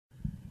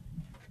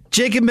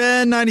Jake and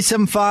Ben,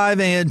 97.5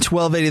 and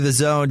 1280 The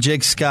Zone.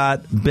 Jake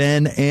Scott,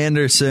 Ben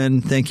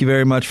Anderson, thank you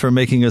very much for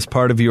making us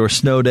part of your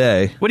snow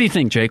day. What do you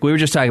think, Jake? We were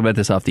just talking about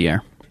this off the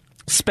air.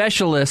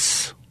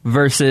 Specialists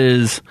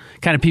versus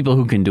kind of people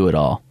who can do it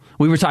all.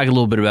 We were talking a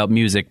little bit about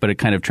music, but it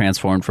kind of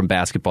transformed from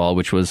basketball,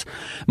 which was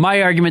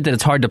my argument that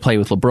it's hard to play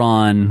with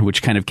LeBron,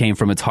 which kind of came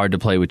from it's hard to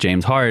play with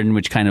James Harden,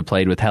 which kind of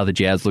played with how the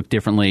Jazz look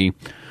differently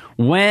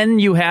when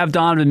you have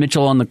Donovan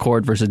Mitchell on the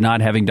court versus not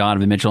having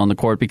Donovan Mitchell on the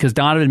court, because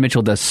Donovan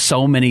Mitchell does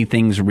so many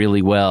things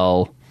really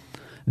well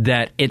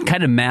that it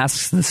kind of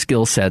masks the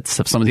skill sets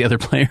of some of the other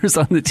players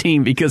on the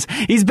team, because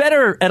he's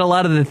better at a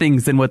lot of the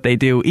things than what they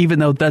do, even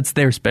though that's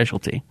their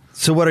specialty.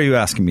 So what are you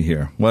asking me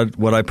here?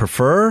 What I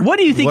prefer? What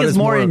do you think is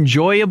more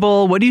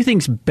enjoyable? What do you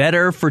think's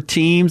better for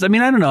teams? I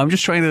mean, I don't know. I'm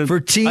just trying to... For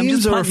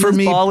teams or for this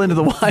me? Ball into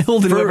the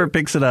wild and whoever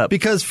picks it up.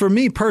 Because for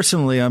me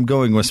personally, I'm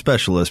going with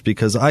specialists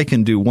because I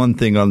can do one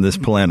thing on this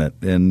planet,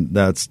 and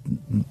that's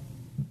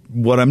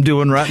what I'm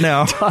doing right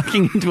now.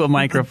 Talking into a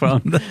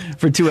microphone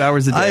for 2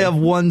 hours a day. I have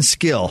one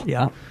skill.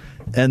 Yeah.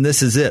 And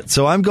this is it.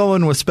 So I'm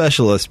going with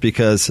specialists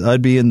because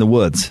I'd be in the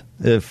woods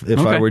if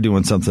I were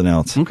doing something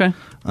else. Okay.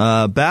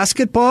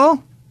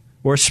 Basketball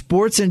or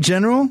sports in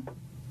general,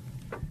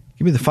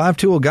 give me the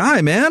 5-tool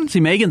guy, man. See,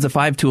 Megan's a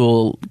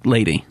 5-tool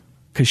lady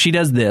because she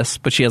does this,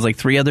 but she has like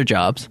 3 other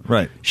jobs.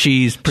 Right.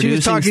 She's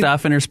producing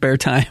stuff in her spare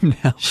time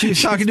now.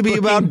 She's talking to me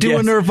about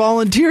doing her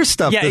volunteer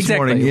stuff this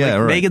morning. Yeah,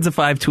 right. Megan's a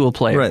 5-tool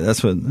player. Right,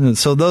 that's what.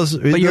 So those.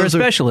 But you're a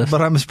specialist.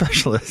 But I'm a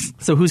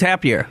specialist. So who's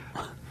happier?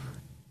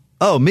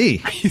 Oh,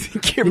 me. You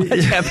think you're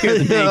much happier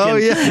than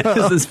Megan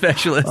as a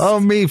specialist? Oh,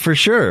 me for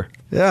sure.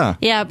 Yeah.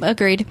 Yeah,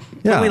 agreed.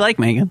 Yeah. But we like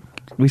Megan.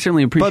 We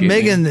certainly appreciate But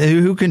Megan,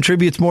 who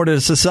contributes more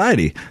to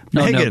society?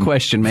 No, Megan. no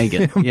question,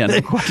 Megan. Yeah,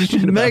 no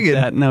question about Megan.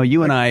 that. No,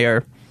 you and I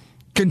are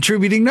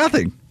contributing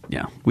nothing.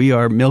 Yeah, we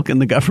are milking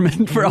the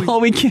government for all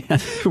we can.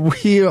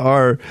 We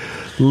are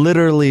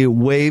literally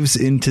waves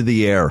into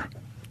the air.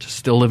 Just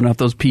still living off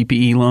those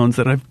PPE loans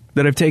that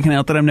I've taken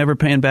out that I'm never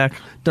paying back.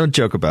 Don't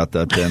joke about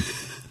that, Ben.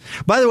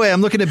 By the way,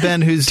 I'm looking at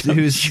Ben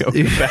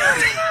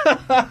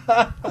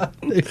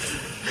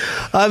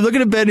I'm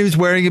looking at Ben who's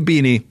wearing a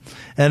beanie,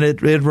 and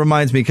it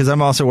reminds me because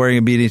I'm also wearing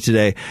a beanie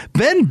today.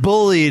 Ben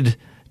bullied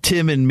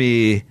Tim and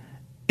me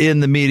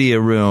in the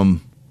media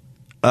room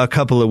a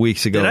couple of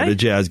weeks ago at a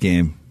Jazz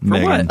game.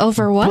 For what?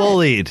 Over what?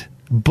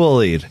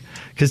 Bullied.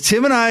 Because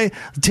Tim and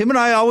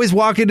I always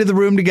walk into the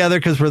room together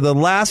because we're the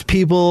last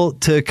people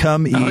to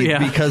come eat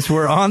because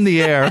we're on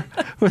the air.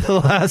 We're the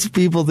last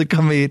people to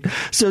come eat.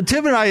 So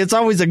Tim and I, it's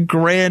always a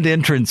grand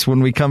entrance when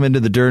we come into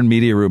the Dern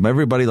media room.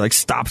 Everybody like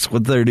stops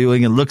what they're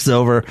doing and looks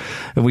over,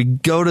 and we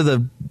go to the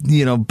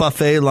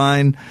buffet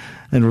line.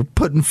 And we're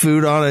putting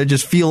food on. I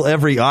just feel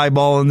every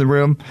eyeball in the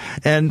room.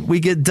 And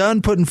we get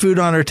done putting food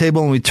on our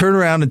table, and we turn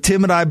around, and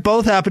Tim and I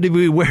both happen to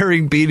be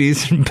wearing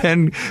beanies.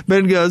 And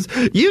Ben goes,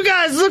 "You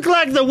guys look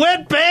like the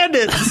Wet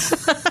Bandits."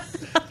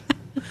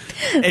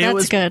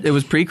 That's good. It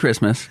was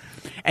pre-Christmas.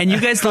 And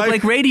you guys look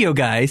like radio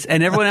guys,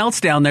 and everyone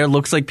else down there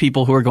looks like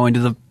people who are going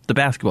to the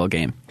basketball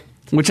game.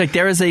 Which, like,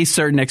 there is a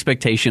certain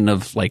expectation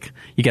of, like,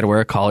 you got to wear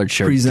a collared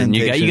shirt, and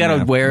you got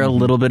to wear a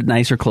little bit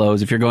nicer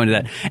clothes if you're going to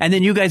that. And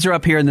then you guys are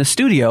up here in the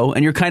studio,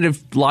 and you're kind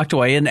of locked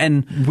away. And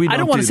I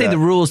don't want to say the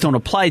rules don't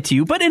apply to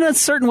you, but in a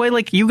certain way,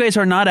 like, you guys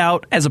are not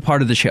out as a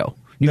part of the show.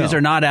 You guys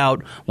are not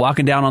out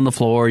walking down on the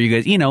floor. You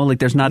guys, like,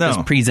 there's not this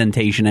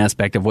presentation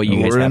aspect of what you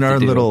guys have to do. We're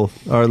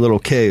in our little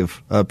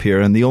cave up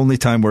here, and the only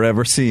time we're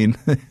ever seen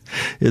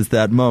is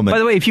that moment. By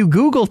the way, if you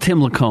Google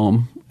Tim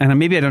Lacombe, and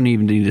maybe I don't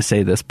even need to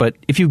say this, but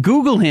if you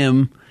Google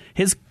him,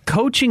 his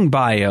coaching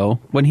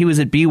bio when he was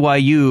at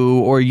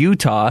BYU or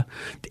Utah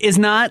is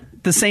not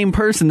the same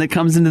person that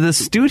comes into the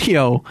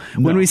studio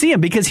when we see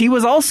him, because he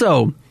was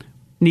also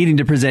needing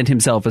to present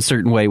himself a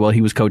certain way while he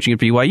was coaching at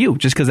BYU,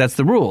 just because that's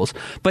the rules.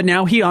 But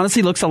now he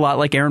honestly looks a lot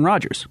like Aaron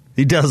Rodgers.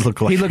 He does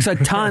look like He looks a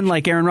ton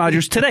like Aaron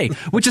Rodgers today,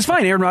 which is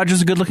fine. Aaron Rodgers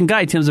is a good-looking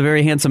guy. Tim's a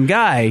very handsome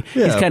guy.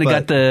 Yeah, he's kind of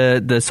got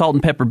the salt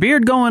and pepper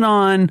beard going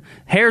on.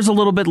 Hair's a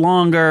little bit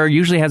longer.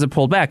 Usually has it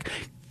pulled back.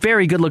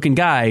 Very good-looking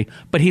guy,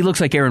 but he looks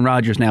like Aaron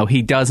Rodgers now.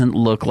 He doesn't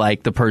look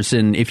like the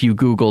person, if you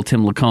Google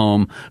Tim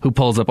Lacombe, who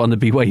pulls up on the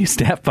BYU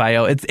staff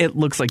bio. It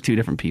looks like two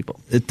different people.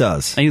 It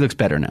does. And he looks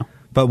better now.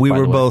 But we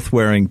were both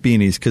wearing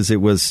beanies because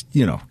it was,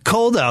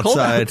 cold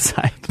outside.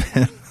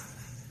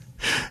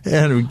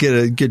 And we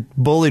get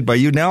bullied by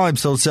you. Now I'm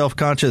so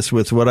self-conscious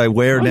with what I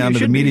wear down to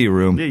the media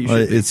room. Yeah,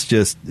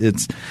 it's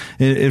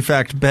in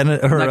fact,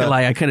 Bennett. I'm not gonna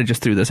lie, I kind of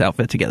just threw this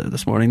outfit together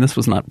this morning. This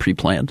was not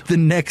pre-planned. The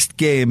next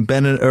game,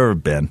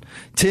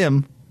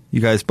 Tim,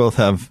 you guys both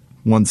have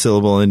one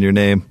syllable in your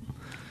name.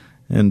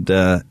 And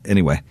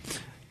anyway,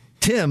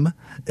 Tim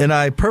and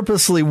I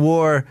purposely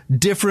wore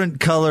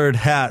different colored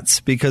hats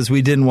because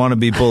we didn't want to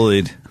be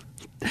bullied.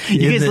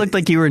 You guys looked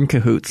like you were in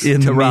cahoots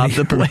to rob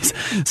the place.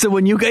 So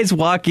when you guys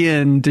walk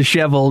in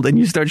disheveled and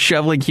you start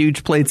shoveling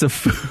huge plates of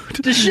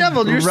food.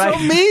 Disheveled? You're so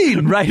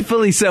mean.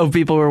 Rightfully so.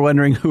 People were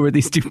wondering who are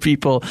these two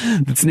people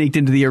that sneaked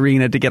into the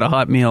arena to get a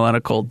hot meal on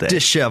a cold day.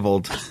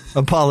 Disheveled.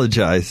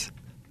 Apologize.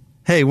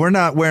 Hey, we're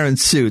not wearing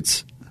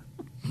suits,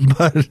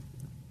 but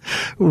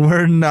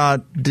We're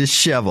not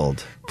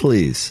disheveled,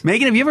 please.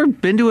 Megan, have you ever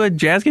been to a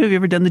jazz game? Have you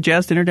ever done the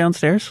jazz dinner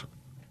downstairs?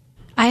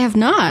 I have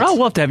not. Oh,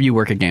 we'll have to have you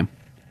work a game.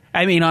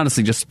 I mean,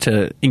 honestly, just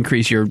to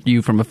increase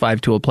you from a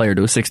 5-tool player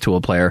to a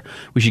 6-tool player,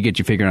 we should get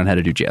you figuring out how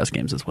to do jazz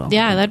games as well.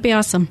 Yeah, that'd be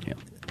awesome. Yeah.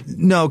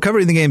 No,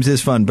 covering the games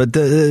is fun, but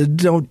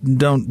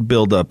don't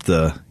build up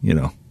the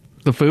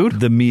food,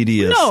 the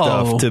media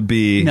stuff to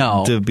be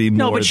more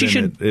but she than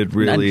should, it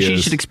really is. She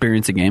should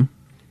experience a game.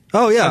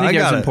 Oh yeah, I think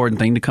that's an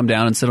important thing, to come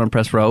down and sit on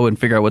press row and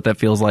figure out what that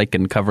feels like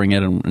and covering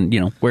it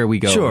and where we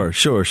go.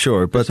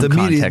 Sure. But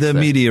the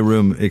media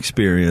room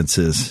experience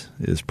is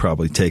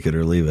probably take it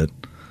or leave it.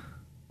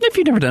 If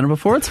you've never done it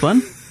before, it's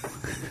fun.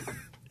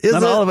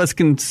 Not all of us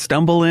can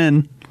stumble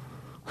in.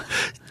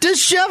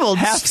 Disheveled,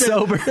 half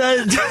sober.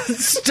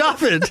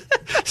 Stop it!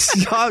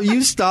 Stop!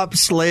 You stop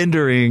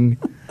slandering.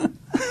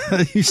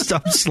 You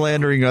stop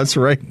slandering us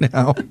right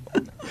now.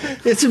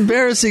 It's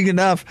embarrassing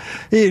enough.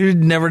 You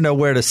never know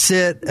where to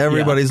sit.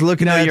 Everybody's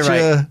looking at you.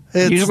 Right.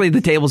 Usually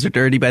the tables are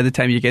dirty by the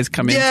time you guys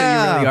come in, so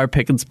you really are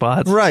picking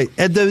spots. Right.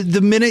 At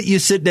the minute you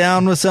sit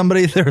down with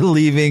somebody, they're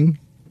leaving.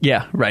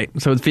 Yeah, right.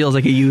 So it feels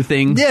like a you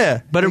thing.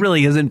 Yeah. But it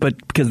really isn't,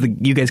 because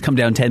you guys come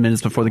down 10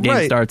 minutes before the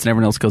game starts and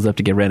everyone else goes up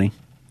to get ready.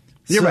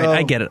 You're right.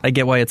 I get it. I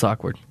get why it's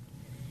awkward.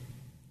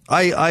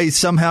 I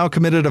somehow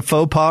committed a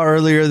faux pas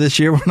earlier this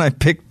year when I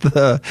picked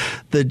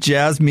the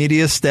jazz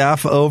media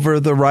staff over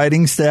the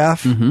writing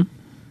staff,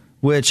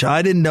 which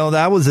I didn't know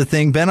that was a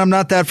thing. Ben, I'm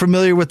not that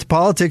familiar with the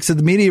politics of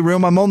the media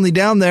room. I'm only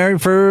down there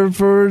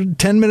for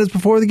 10 minutes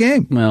before the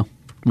game. Well,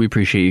 we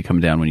appreciate you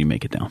coming down when you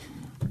make it down.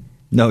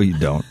 No, you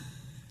don't.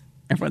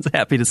 Everyone's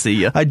happy to see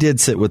you. I did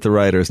sit with the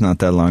writers not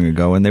that long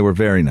ago, and they were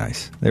very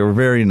nice.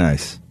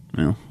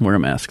 Well, wear a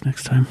mask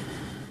next time.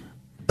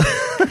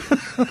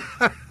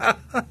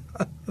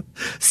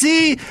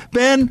 See,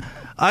 Ben,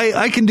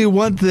 I can do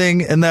one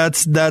thing, and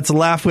that's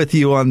laugh with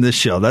you on this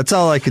show. That's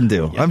all I can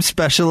do. Yep. I'm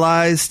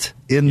specialized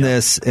in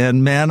this,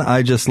 and man,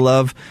 I just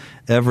love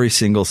every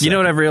single second. You know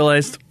what I've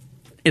realized?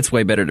 It's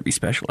way better to be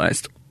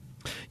specialized.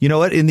 You know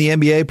what? In the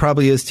NBA,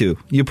 probably is too.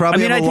 You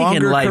probably have a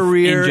longer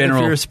career if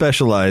you're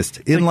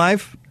specialized. In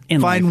life,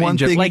 find one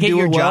thing like and do at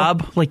your it well.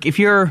 job. Like if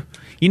you're,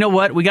 you know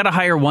what? We got to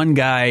hire one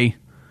guy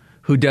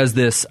who does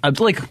this.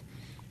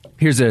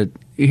 Here's a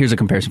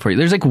comparison for you.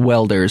 There's like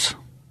welders,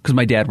 because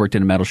my dad worked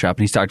in a metal shop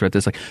and he's talked about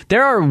this. Like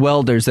there are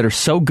welders that are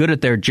so good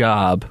at their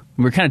job.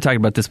 We were kind of talking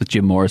about this with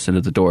Jim Morrison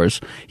at the Doors.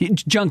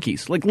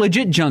 Junkies, like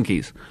legit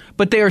junkies,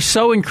 but they are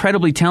so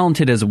incredibly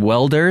talented as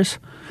welders.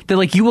 They're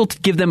like, you will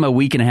give them a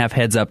week and a half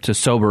heads up to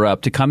sober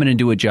up, to come in and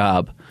do a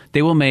job.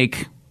 They will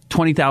make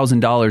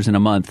 $20,000 in a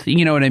month.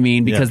 You know what I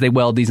mean? Because they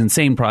weld these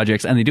insane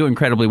projects and they do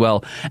incredibly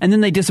well. And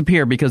then they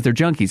disappear because they're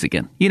junkies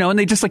again. And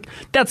they just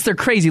that's their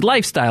crazy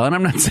lifestyle. And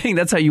I'm not saying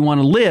that's how you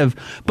want to live,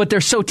 but they're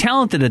so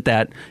talented at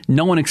that.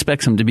 No one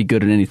expects them to be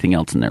good at anything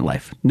else in their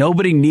life.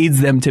 Nobody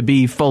needs them to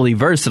be fully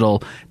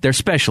versatile. They're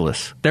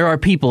specialists. There are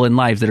people in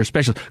life that are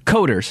specialists.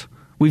 Coders.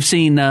 We've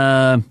seen,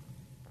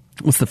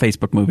 what's the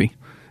Facebook movie?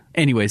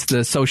 Anyways,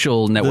 the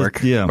Social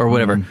Network or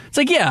whatever. Mm-hmm. It's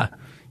like,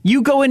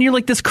 you go in, you're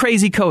like this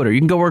crazy coder.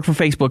 You can go work for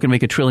Facebook and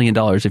make $1 trillion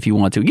if you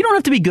want to. You don't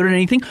have to be good at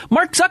anything.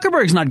 Mark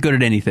Zuckerberg's not good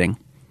at anything.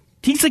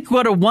 He's like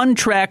got a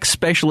one-track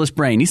specialist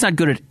brain. He's not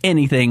good at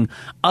anything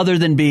other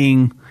than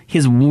being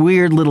his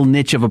weird little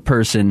niche of a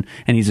person,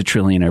 and he's a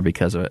trillionaire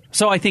because of it.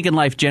 So I think in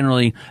life,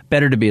 generally,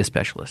 better to be a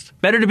specialist.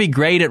 Better to be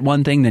great at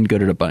one thing than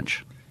good at a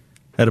bunch.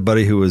 I had a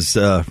buddy who was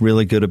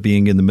really good at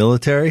being in the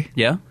military.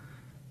 Yeah.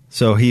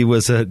 So he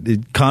was a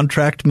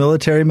contract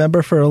military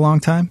member for a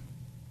long time.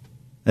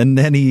 And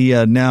then he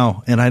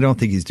now, and I don't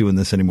think he's doing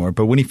this anymore,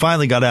 but when he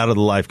finally got out of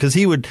the life, because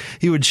he would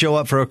show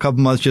up for a couple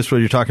months, just what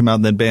you're talking about,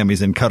 and then bam,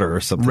 he's in Qatar or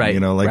something,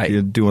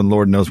 you're doing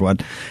Lord knows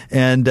what.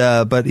 And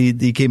but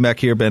he came back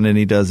here, Ben, and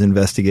he does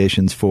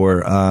investigations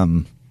for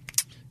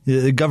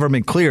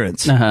government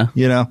clearance.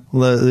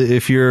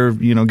 If you're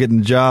getting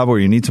a job or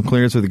you need some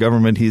clearance with the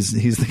government, he's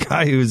the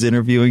guy who's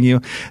interviewing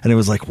you, and it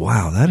was like,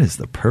 wow, that is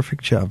the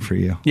perfect job for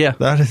you. Yeah,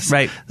 that is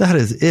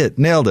it.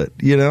 Nailed it.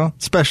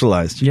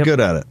 Specialized. You're good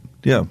at it.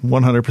 Yeah,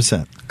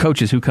 100%.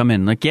 Coaches who come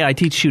in like, I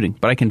teach shooting,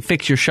 but I can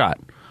fix your shot.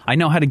 I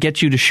know how to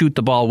get you to shoot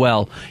the ball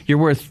well. You're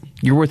worth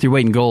your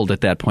weight in gold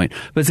at that point.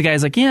 But the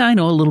guy's like, I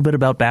know a little bit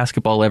about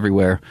basketball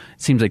everywhere.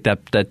 It seems like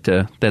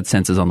that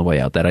sense is on the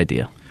way out. That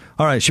idea.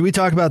 All right, should we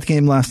talk about the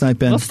game last night,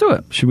 Ben? Let's do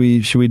it. Should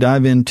we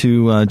dive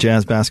into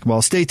Jazz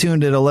basketball? Stay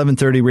tuned at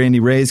 11:30. Randy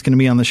Ray's going to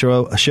be on the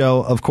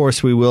show. Of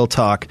course, we will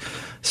talk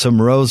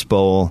some Rose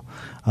Bowl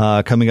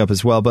coming up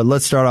as well. But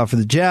let's start off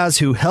with the Jazz,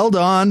 who held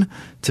on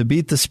to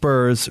beat the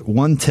Spurs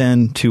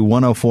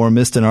 110-104.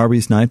 Missed an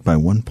Arby's night by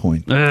 1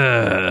 point.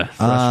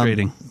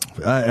 Frustrating.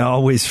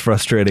 Always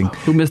frustrating.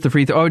 Who missed the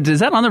free throw? Oh,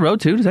 is that on the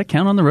road too? Does that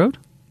count on the road?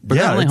 Or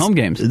is that only home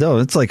games? No,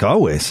 it's like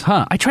always.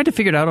 Huh. I tried to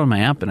figure it out on my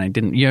app, and I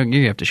didn't.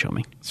 You have to show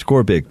me.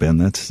 Score Big, Ben.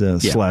 That's /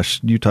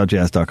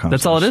 UtahJazz.com.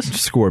 That's all it is?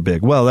 Score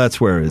Big. Well,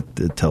 that's where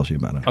it tells you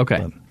about it. Okay.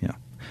 But, yeah.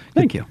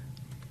 Thank you.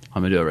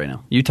 I'm going to do it right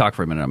now. You talk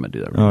for a minute. I'm going to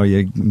do that right now. Oh,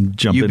 yeah. Jump into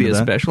that. You be a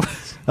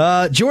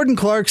specialist. Jordan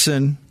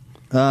Clarkson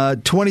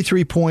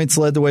 23 points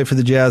led the way for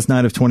the Jazz,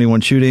 9 of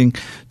 21 shooting,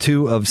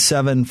 2 of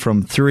 7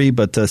 from 3,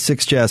 but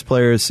 6 Jazz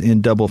players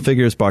in double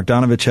figures.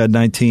 Bogdanović had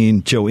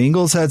 19. Joe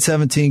Ingles had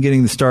 17,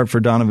 getting the start for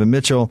Donovan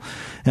Mitchell.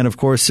 And, of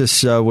course,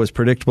 this was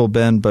predictable,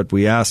 Ben, but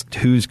we asked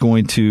who's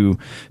going to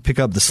pick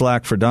up the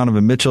slack for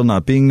Donovan Mitchell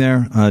not being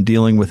there,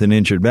 dealing with an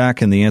injured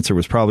back, and the answer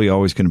was probably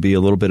always going to be a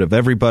little bit of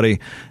everybody,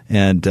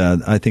 and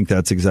I think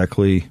that's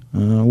exactly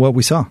what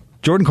we saw.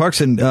 Jordan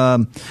Clarkson,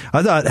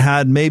 I thought,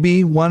 had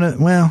maybe one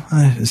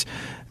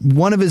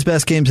of his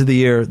best games of the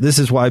year. This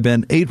is why,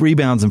 Ben, 8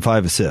 rebounds and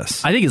 5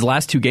 assists. I think his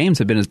last 2 games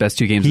have been his best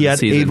 2 games of the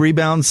season. He had 8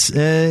 rebounds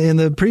in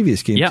the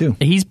previous game, too.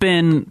 He's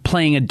been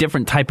playing a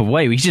different type of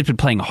way. He's just been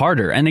playing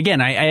harder. And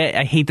again,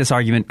 I hate this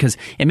argument because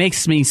it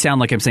makes me sound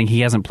like I'm saying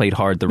he hasn't played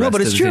hard the rest of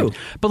the season. No, but it's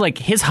true. But like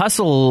his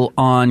hustle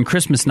on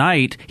Christmas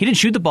night, he didn't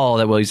shoot the ball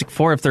that well. He's like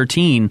 4 of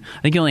 13.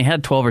 I think he only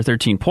had 12 or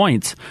 13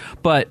 points.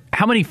 But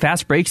how many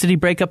fast breaks did he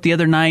break up the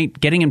other night?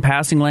 Getting in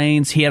passing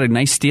lanes. He had a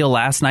nice steal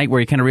last night where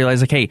he kind of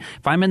realized, like, hey,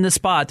 if I'm in this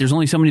spot, there's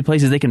only so many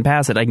places they can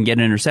pass it. I can get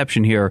an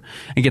interception here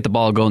and get the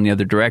ball going the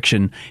other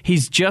direction.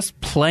 He's just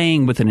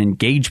playing with an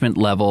engagement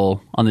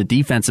level on the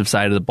defensive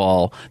side of the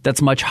ball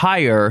that's much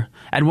higher.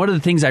 And one of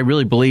the things I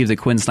really believe that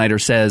Quinn Snyder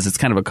says, it's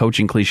kind of a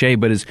coaching cliche,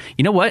 but is,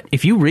 you know what?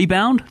 If you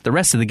rebound, the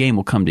rest of the game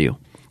will come to you.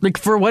 Like,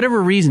 for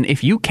whatever reason,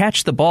 if you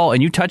catch the ball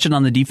and you touch it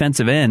on the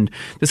defensive end,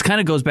 this kind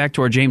of goes back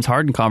to our James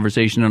Harden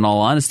conversation, in all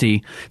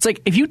honesty. It's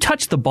like, if you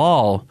touch the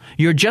ball,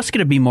 you're just going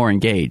to be more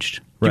engaged.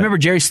 Do you remember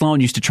Jerry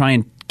Sloan used to try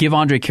and give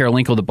Andre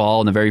Karolinko the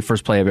ball in the very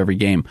first play of every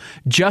game,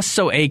 just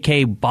so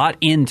AK bought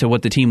into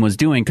what the team was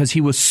doing because he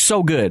was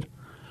so good.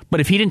 But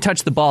if he didn't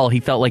touch the ball, he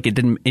felt like it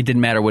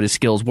didn't matter what his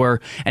skills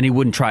were, and he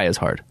wouldn't try as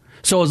hard.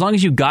 So as long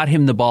as you got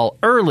him the ball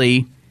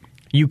early,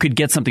 you could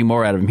get something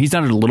more out of him. He's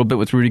done it a little bit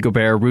with Rudy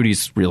Gobert.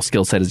 Rudy's real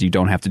skill set is you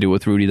don't have to do it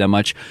with Rudy that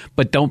much.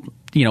 But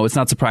it's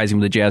not surprising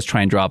when the Jazz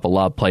try and drop a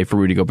lob play for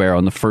Rudy Gobert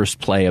on the first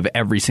play of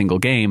every single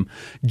game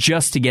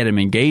just to get him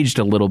engaged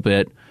a little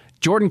bit.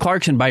 Jordan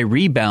Clarkson, by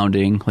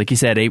rebounding, like you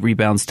said, 8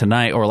 rebounds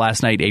tonight, or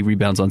last night, 8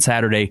 rebounds on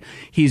Saturday,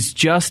 he's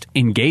just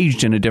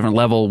engaged in a different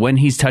level when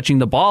he's touching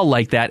the ball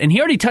like that. And he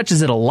already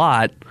touches it a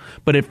lot,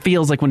 but it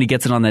feels like when he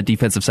gets it on that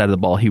defensive side of the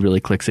ball, he really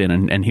clicks in.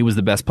 And he was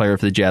the best player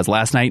for the Jazz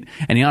last night,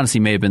 and he honestly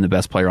may have been the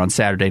best player on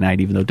Saturday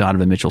night, even though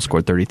Donovan Mitchell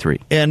scored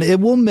 33. And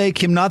it will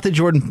make him, not that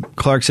Jordan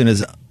Clarkson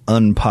is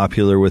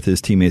unpopular with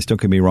his teammates,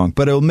 don't get me wrong,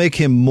 but it will make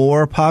him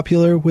more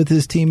popular with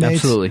his teammates.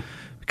 Absolutely.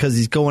 Because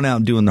he's going out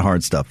and doing the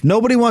hard stuff.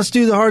 Nobody wants to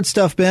do the hard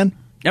stuff, Ben.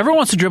 Everyone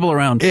wants to dribble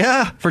around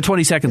for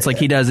 20 seconds like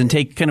he does and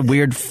take kind of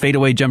weird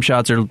fadeaway jump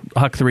shots or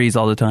huck threes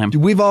all the time.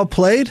 We've all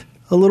played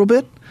a little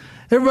bit.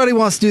 Everybody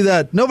wants to do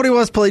that. Nobody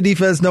wants to play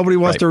defense. Nobody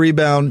wants to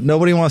rebound.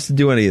 Nobody wants to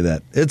do any of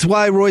that. It's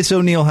why Royce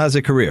O'Neal has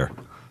a career.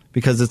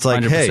 Because it's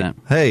like, 100%.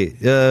 hey,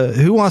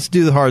 who wants to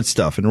do the hard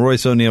stuff? And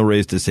Royce O'Neal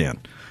raised his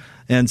hand.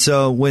 And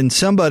so when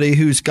somebody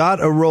who's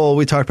got a role,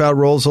 we talked about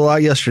roles a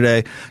lot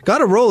yesterday,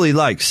 got a role he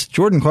likes.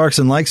 Jordan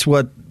Clarkson likes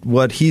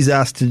what he's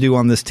asked to do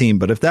on this team.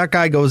 But if that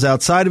guy goes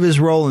outside of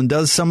his role and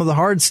does some of the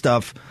hard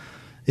stuff,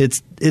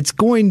 it's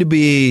going to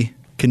be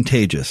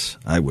contagious,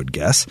 I would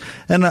guess.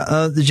 And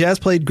the Jazz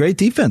played great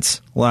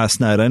defense last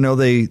night. I know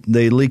they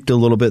leaked a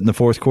little bit in the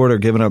fourth quarter,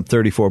 giving up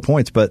 34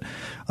 points, but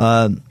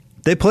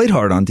they played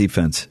hard on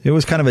defense. It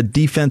was kind of a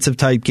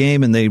defensive-type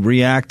game, and they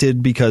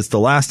reacted because the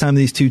last time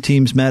these two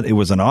teams met, it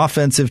was an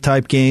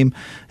offensive-type game.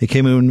 They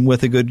came in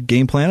with a good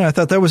game plan. I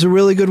thought that was a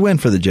really good win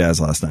for the Jazz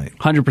last night.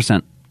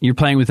 100%. You're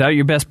playing without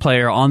your best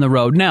player on the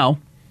road. Now,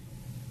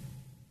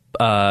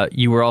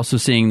 you were also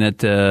seeing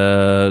that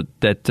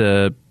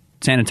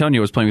San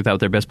Antonio was playing without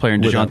their best player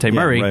in DeJounte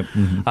Murray. Yeah, right.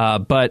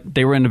 Mm-hmm. But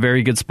they were in a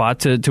very good spot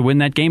to win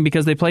that game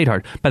because they played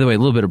hard. By the way, a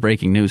little bit of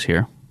breaking news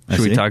here.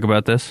 Should we talk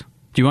about this?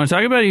 Do you want to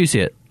talk about it or you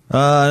see it?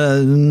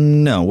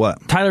 No,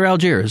 what? Tyler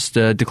Algier is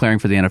declaring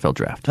for the NFL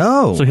draft.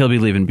 Oh. So he'll be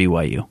leaving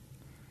BYU.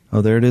 Oh,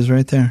 there it is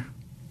right there.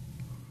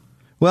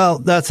 Well,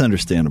 that's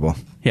understandable.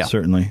 Yeah.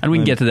 Certainly. And we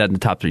can get to that in the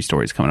top 3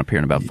 stories coming up here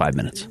in about 5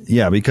 minutes.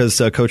 Yeah,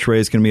 because Coach Ray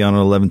is going to be on at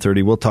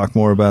 11:30. We'll talk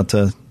more about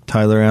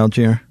Tyler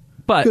Algier.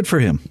 But good for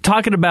him.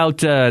 Talking about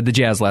the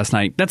Jazz last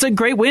night, that's a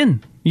great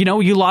win. You know,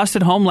 you lost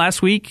at home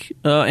last week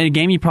in a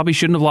game you probably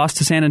shouldn't have lost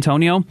to San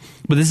Antonio.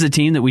 But this is a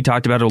team that we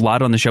talked about a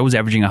lot on the show, was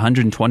averaging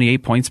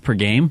 128 points per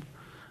game.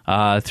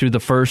 Through the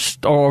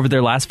first, or over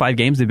their last 5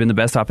 games, they've been the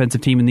best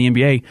offensive team in the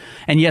NBA.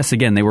 And yes,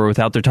 again, they were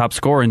without their top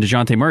scorer in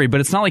DeJounte Murray, but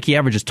it's not like he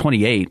averages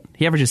 28.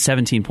 He averages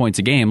 17 points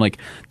a game. Like,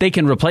 they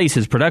can replace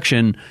his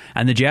production,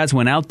 and the Jazz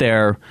went out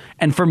there,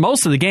 and for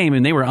most of the game,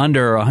 and they were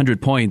under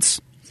 100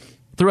 points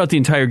throughout the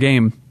entire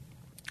game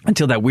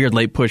until that weird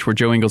late push where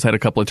Joe Ingles had a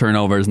couple of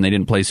turnovers and they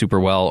didn't play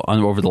super well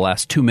over the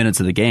last 2 minutes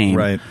of the game.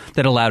 Right.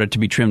 That allowed it to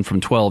be trimmed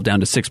from 12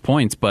 down to 6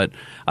 points. But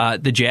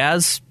the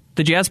Jazz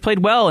played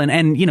well,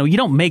 and you know, you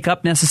don't make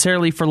up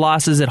necessarily for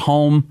losses at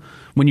home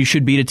when you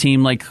should beat a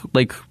team like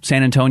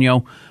San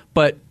Antonio.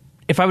 But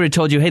if I would have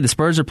told you, hey, the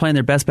Spurs are playing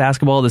their best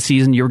basketball of the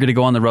season, you're going to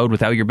go on the road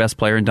without your best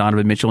player in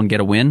Donovan Mitchell and get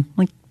a win,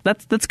 like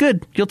that's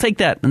good. You'll take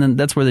that. And then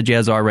that's where the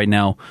Jazz are right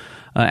now.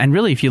 And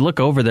really, if you look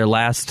over their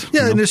last...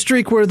 Yeah, in a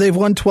streak where they've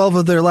won 12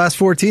 of their last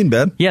 14,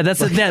 Ben. Yeah,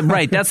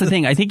 right. That's the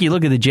thing. I think you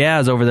look at the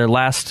Jazz over their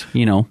last,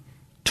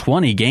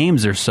 20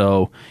 games or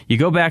so. You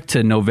go back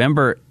to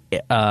November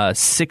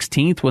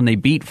 16th when they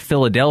beat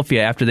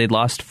Philadelphia after they'd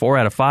lost 4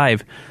 out of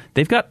 5.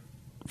 They've got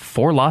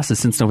 4 losses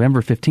since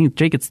November 15th.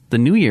 Jake, it's the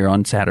new year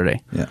on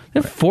Saturday. Yeah,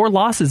 they have 4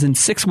 losses in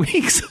 6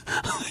 weeks.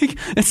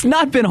 It's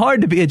not been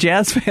hard to be a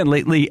Jazz fan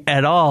lately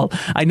at all.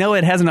 I know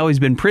it hasn't always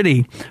been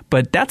pretty,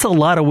 but that's a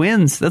lot of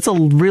wins. That's a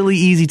really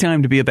easy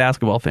time to be a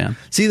basketball fan.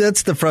 See,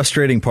 that's the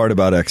frustrating part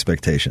about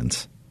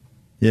expectations.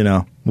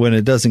 When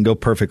it doesn't go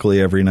perfectly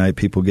every night,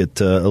 people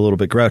get a little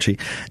bit grouchy.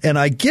 And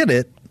I get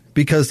it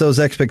because those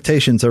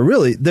expectations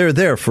they're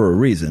there for a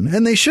reason,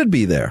 and they should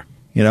be there.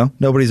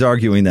 Nobody's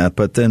arguing that.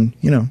 But then,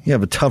 you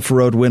have a tough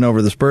road win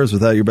over the Spurs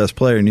without your best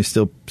player, and you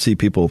still see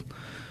people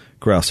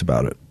grouse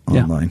about it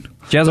online.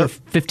 Jazz are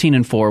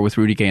 15-4 with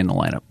Rudy Gay in the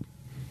lineup.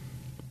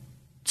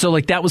 So,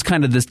 that was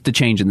kind of the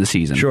change in the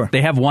season. Sure.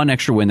 They have one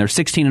extra win. They're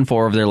 16-4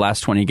 over their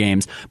last 20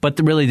 games. But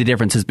really the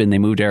difference has been they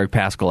moved Eric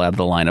Paschall out of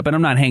the lineup. And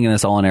I'm not hanging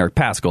this all on Eric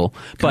Paschall.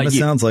 But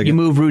sounds like you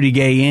move Rudy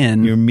Gay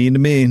in. You're mean to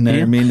me. Now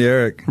you're mean to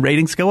Eric.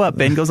 Ratings go up.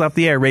 Ben goes off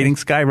the air. Ratings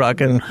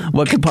skyrocket.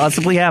 What could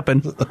possibly happen?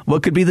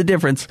 What could be the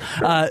difference?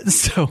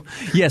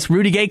 Yes,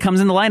 Rudy Gay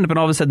comes in the lineup, and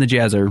all of a sudden the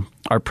Jazz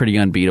are pretty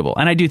unbeatable.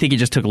 And I do think it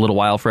just took a little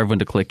while for everyone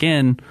to click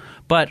in.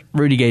 But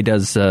Rudy Gay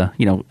does,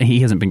 he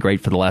hasn't been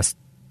great for the last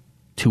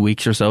 2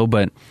 weeks or so,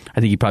 but I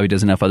think he probably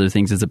does enough other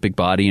things as a big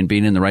body and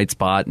being in the right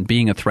spot and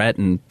being a threat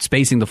and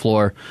spacing the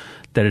floor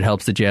that it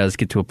helps the Jazz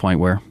get to a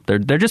point where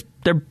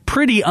they're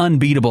pretty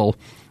unbeatable.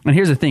 And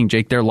here's the thing,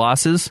 Jake, their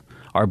losses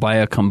are by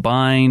a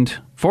combined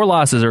 4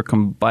 losses are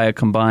by a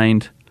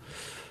combined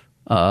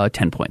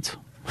 10 points.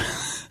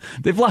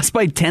 They've lost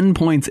by 10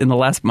 points in the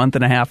last month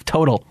and a half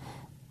total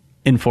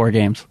in 4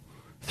 games.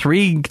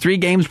 Three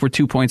games were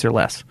 2 points or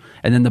less,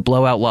 and then the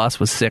blowout loss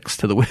was 6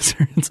 to the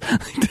Wizards.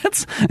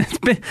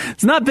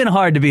 It's not been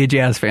hard to be a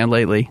Jazz fan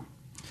lately.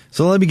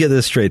 So let me get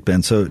this straight,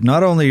 Ben. So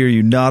not only are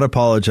you not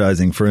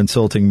apologizing for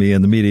insulting me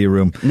in the media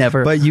room,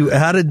 never, but you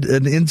added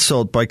an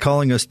insult by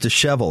calling us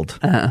disheveled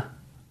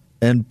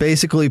and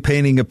basically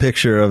painting a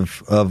picture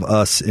of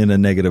us in a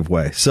negative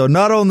way. So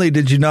not only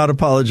did you not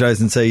apologize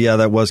and say, yeah,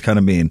 that was kind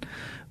of mean,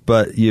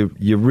 but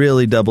you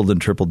really doubled and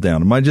tripled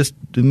down. Am I just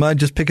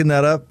picking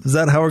that up? Is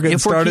that how we're getting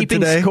started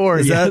today? Score,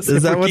 is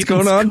that what's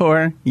going on?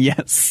 Score,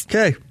 yes.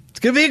 Okay.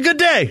 It's going to be a good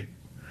day.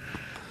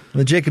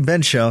 The Jake and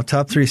Ben Show,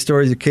 top 3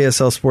 stories at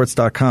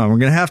KSLSports.com. We're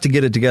going to have to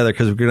get it together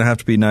because we're going to have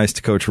to be nice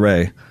to Coach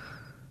Ray.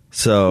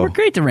 So we're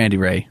great to Randy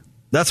Ray.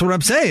 That's what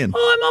I'm saying.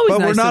 Oh, I'm always but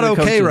nice we're not to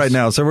the okay coaches. right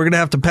now, so we're going to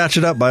have to patch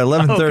it up by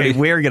 11:30. Okay,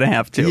 we're going to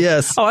have to.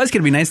 Yes. Oh, I was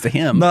going to be nice to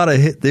him. Not a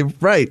hit.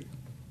 Right.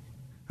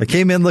 I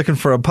came in looking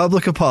for a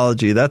public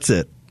apology. That's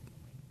it.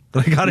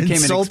 I got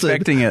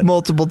insulted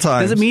multiple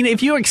times. Does it mean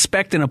if you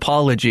expect an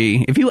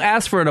apology, if you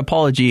ask for an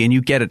apology and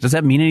you get it, does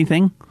that mean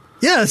anything?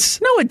 Yes.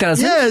 No, it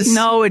doesn't. Yes.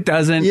 No, it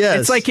doesn't. Yes.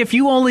 It's like if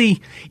you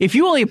only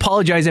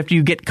apologize after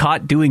you get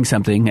caught doing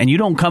something and you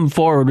don't come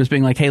forward with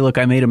being like, hey, look,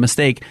 I made a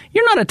mistake,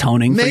 you're not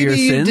atoning for your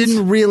sins. Maybe you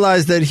didn't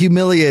realize that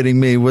humiliating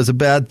me was a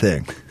bad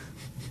thing.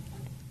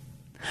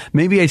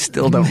 Maybe I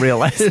still don't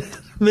realize it.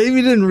 Maybe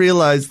you didn't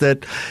realize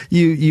that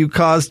you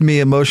caused me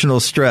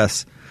emotional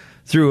stress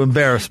through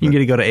embarrassment.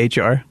 You're going to go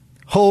to HR.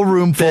 Whole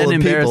room full of people.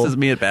 Ben embarrasses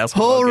me at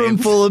basketball Whole room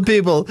games. full of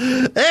people.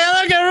 Hey,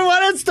 look, everyone,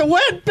 it's the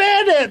Wet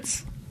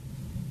Bandits.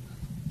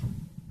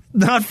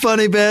 Not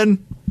funny,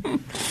 Ben.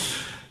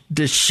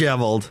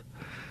 Disheveled.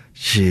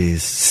 Jeez.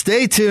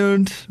 Stay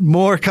tuned.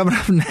 More coming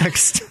up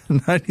next.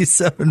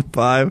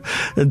 97.5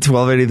 and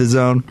 1280 The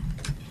Zone.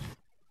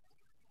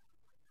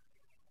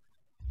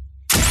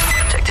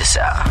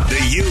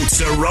 The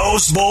Utes are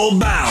Rose Bowl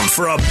bound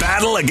for a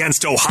battle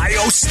against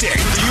Ohio State.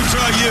 The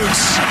Utah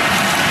Utes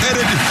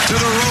headed to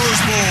the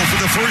Rose Bowl for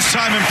the first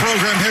time in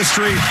program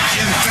history.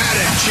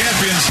 Emphatic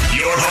champions.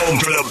 Your home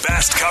for the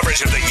best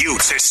coverage of the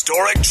Utes'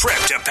 historic trip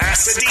to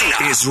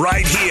Pasadena is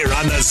right here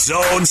on the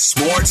Zone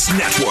Sports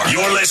Network.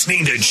 You're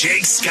listening to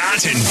Jake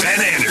Scott and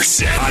Ben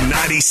Anderson on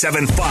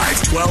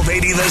 97.5,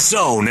 1280 The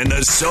Zone and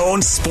the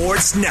Zone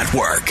Sports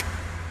Network.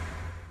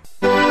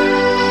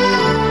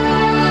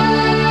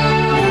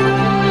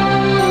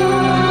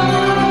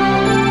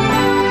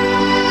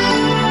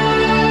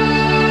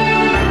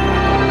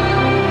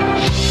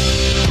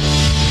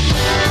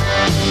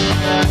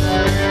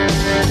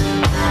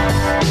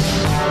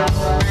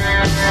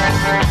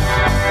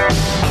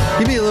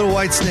 Give me a little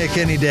Whitesnake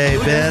any day,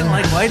 Ben.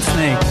 Like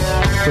Whitesnake.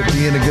 Put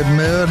me in a good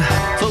mood.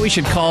 That's what we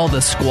should call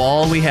the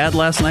squall we had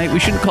last night. We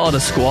shouldn't call it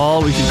a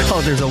squall. We should call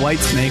it there's a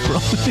Whitesnake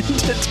rolling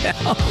into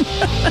town.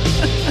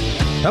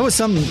 That was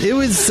something. It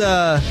was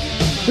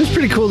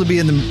pretty cool to be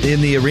in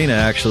the arena,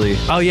 actually.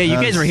 Oh, yeah, you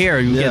guys were here.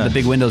 You get the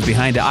big windows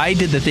behind it. I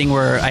did the thing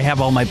where I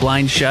have all my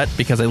blinds shut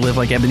because I live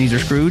like Ebenezer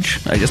Scrooge.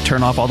 I just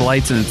turn off all the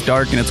lights and it's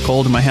dark and it's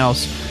cold in my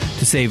house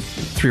to save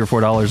 $3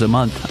 or $4 a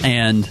month.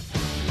 And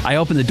I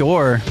opened the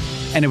door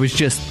and it was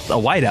just a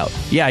whiteout.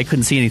 Yeah, I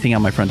couldn't see anything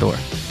on my front door.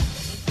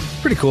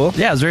 Pretty cool.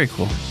 Yeah, it was very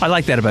cool. I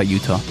like that about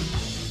Utah.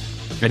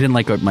 I didn't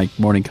like my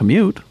morning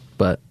commute,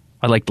 but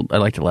I liked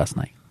it last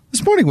night.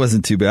 This morning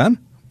wasn't too bad.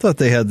 Thought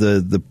they had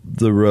the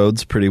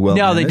roads pretty well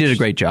No, managed. they did a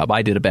great job.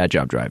 I did a bad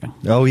job driving.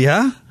 Oh,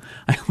 yeah?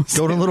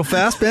 Going a little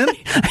fast, Ben?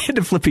 I had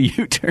to flip a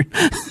U-turn.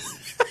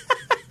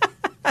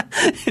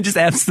 It just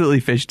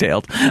absolutely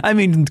fishtailed. I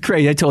mean,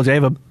 crazy. I told you I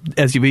have a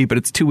SUV, but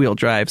it's 2-wheel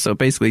drive, so it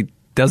basically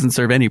doesn't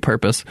serve any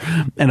purpose.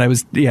 And I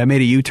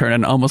made a U-turn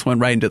and almost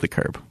went right into the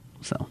curb.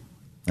 So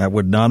that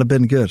would not have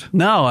been good.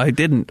 No, I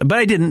didn't. But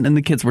I didn't, and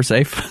the kids were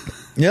safe.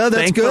 Yeah,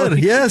 that's good.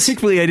 Yes.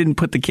 Thankfully, I didn't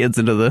put the kids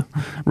into the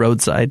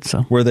roadside.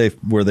 So were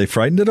they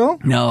frightened at all?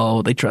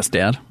 No, they trust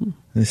Dad.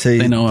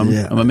 They know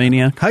I'm a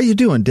maniac. How you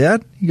doing,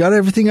 Dad? You got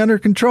everything under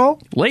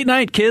control? Late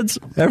night, kids.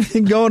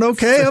 Everything going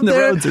okay up the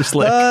there? The roads are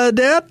slick.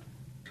 Dad?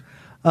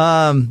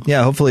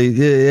 Yeah,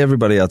 hopefully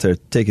everybody out there,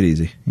 take it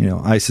easy.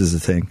 Ice is a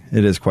thing.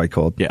 It is quite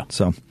cold. Yeah.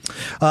 So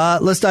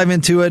let's dive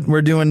into it.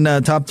 We're doing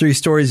top 3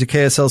 stories at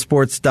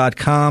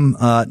KSLSports.com.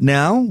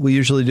 Now, we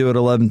usually do it at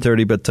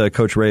 11:30, but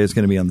Coach Ray is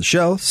going to be on the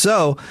show.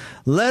 So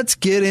let's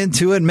get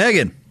into it.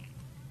 Megan.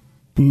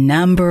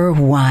 Number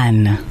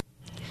 1.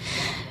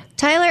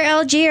 Tyler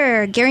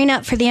Algier gearing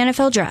up for the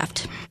NFL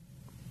draft.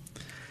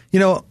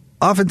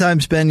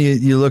 Oftentimes, Ben,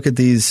 you look at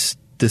these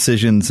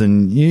decisions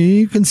and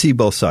you can see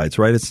both sides,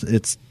 right?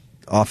 It's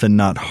often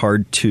not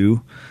hard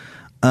to.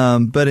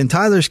 But in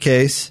Tyler's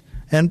case,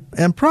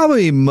 and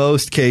probably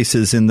most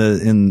cases in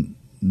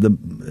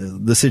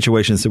the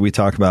situations that we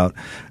talk about,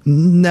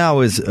 now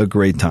is a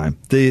great time.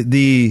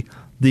 The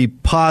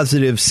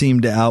positives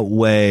seem to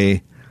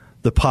outweigh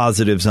the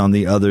positives on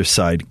the other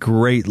side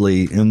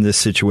greatly in this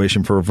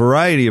situation for a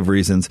variety of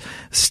reasons,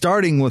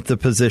 starting with the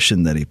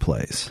position that he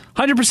plays.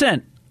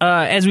 100%.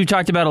 As we've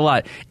talked about a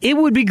lot, it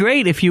would be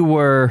great if you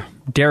were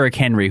Derrick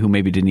Henry, who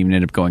maybe didn't even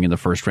end up going in the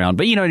first round.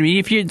 But you know what I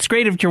mean? It's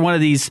great if you're one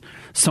of these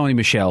Sony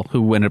Michel,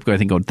 who ended up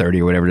going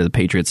 30 or whatever to the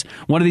Patriots.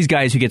 One of these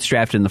guys who gets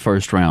drafted in the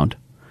first round.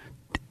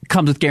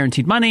 Comes with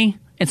guaranteed money.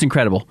 It's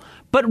incredible.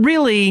 But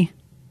really,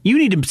 you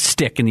need to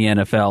stick in the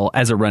NFL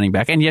as a running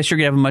back. And yes, you're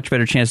going to have a much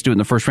better chance to do it in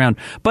the first round.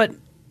 But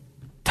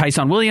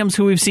Tyson Williams,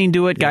 who we've seen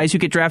do it, guys who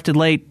get drafted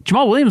late.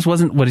 Jamal Williams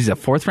wasn't, he's a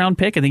 4th-round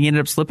pick? I think he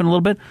ended up slipping a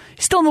little bit.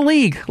 He's still in the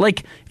league.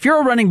 Like, if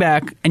you're a running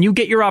back and you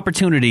get your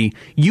opportunity,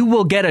 you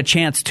will get a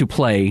chance to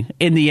play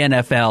in the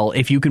NFL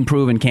if you can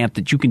prove in camp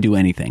that you can do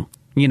anything.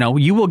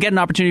 You will get an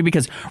opportunity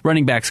because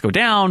running backs go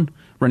down,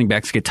 running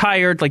backs get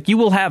tired. Like, you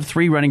will have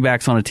 3 running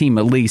backs on a team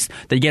at least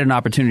that get an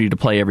opportunity to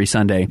play every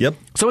Sunday. Yep.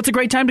 So it's a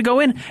great time to go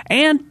in.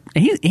 And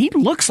he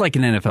looks like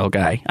an NFL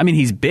guy. I mean,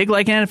 he's big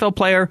like an NFL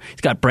player.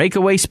 He's got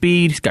breakaway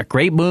speed. He's got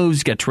great moves.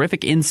 He's got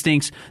terrific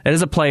instincts. That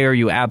is a player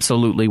you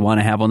absolutely want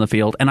to have on the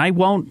field. And I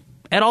won't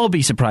at all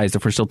be surprised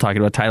if we're still talking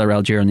about Tyler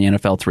Algier in the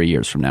NFL 3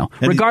 years from now,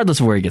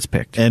 regardless of where he gets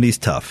picked. And he's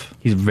tough.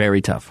 He's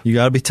very tough. You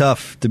got to be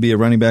tough to be a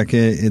running back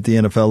at the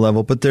NFL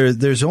level, but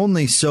there's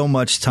only so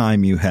much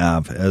time you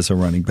have as a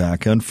running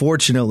back.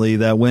 Unfortunately,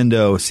 that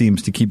window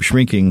seems to keep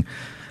shrinking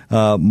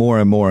more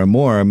and more and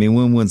more. I mean,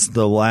 when was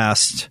the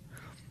last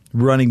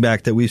running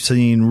back that we've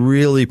seen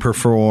really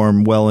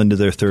perform well into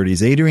their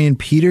 30s? Adrian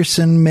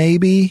Peterson,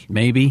 maybe?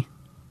 Maybe.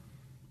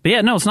 But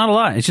yeah, no, it's not a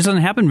lot. It just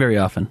doesn't happen very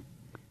often.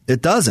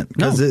 It doesn't,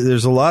 because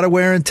there's a lot of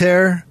wear and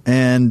tear,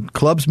 and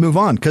clubs move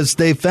on. Because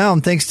they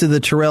found, thanks to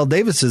the Terrell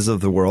Davises of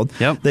the world,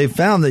 they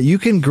found that you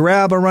can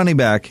grab a running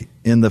back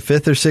in the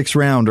 5th or 6th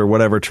round or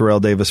whatever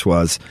Terrell Davis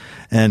was,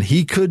 and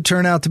he could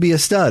turn out to be a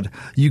stud.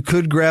 You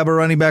could grab a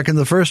running back in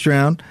the 1st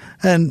round,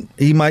 and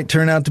he might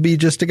turn out to be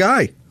just a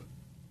guy.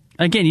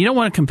 Again, you don't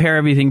want to compare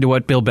everything to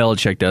what Bill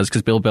Belichick does,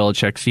 because Bill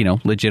Belichick's,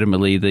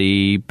 legitimately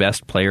the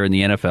best player in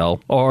the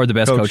NFL, or the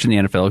best coach in the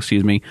NFL,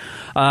 excuse me.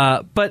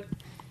 But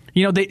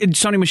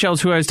Sony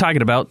Michel's who I was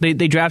talking about.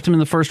 They drafted him in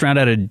the 1st round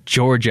out of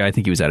Georgia. I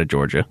think he was out of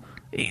Georgia.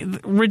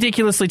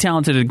 Ridiculously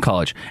talented in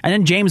college. And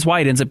then James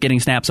White ends up getting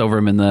snaps over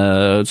him in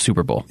the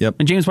Super Bowl. Yep.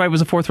 And James White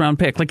was a 4th-round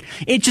pick. Like,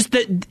 it's just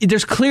that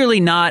there's clearly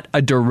not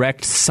a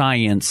direct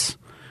science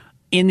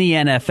in the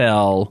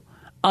NFL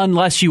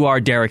unless you are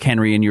Derrick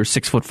Henry and you're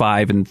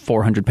 6'5" and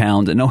 400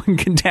 pounds and no one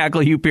can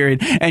tackle you,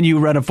 period, and you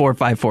run a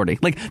 4.5 40.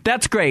 Like,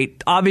 that's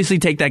great. Obviously,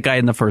 take that guy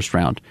in the 1st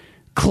round.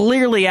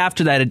 Clearly,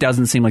 after that, it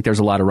doesn't seem like there's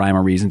a lot of rhyme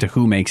or reason to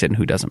who makes it and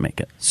who doesn't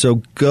make it.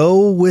 So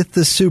go with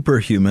the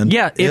superhuman,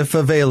 if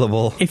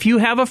available. If you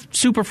have a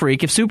super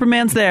freak, if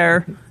Superman's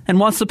there and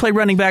wants to play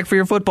running back for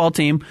your football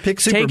team, pick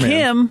Superman. Take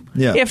him.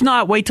 Yeah. If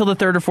not, wait till the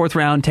 3rd or 4th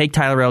round, take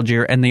Tyler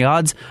Algier, and the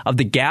odds of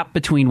the gap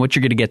between what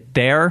you're going to get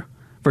there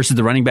versus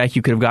the running back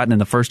you could have gotten in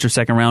the 1st or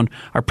 2nd round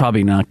are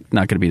probably not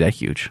going to be that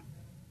huge.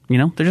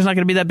 They're just not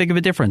going to be that big of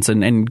a difference.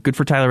 And good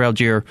for Tyler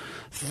Algier.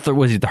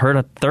 Was he the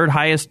 3rd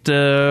highest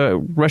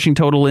rushing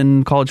total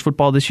in college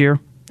football this year?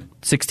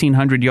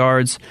 1,600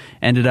 yards.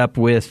 Ended up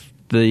with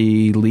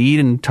the lead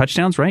in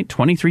touchdowns, right?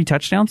 23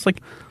 touchdowns.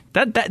 Like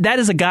that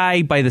is a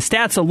guy, by the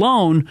stats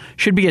alone,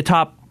 should be a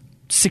top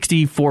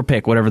 64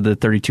 pick, whatever the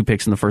 32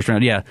 picks in the 1st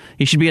round. Yeah,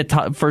 he should be a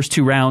top first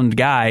 2-round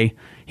guy.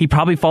 He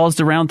probably falls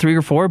to round 3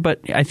 or 4,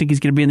 but I think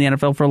he's going to be in the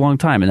NFL for a long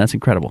time, and that's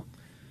incredible.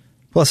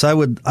 Plus, I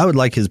would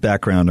like his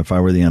background if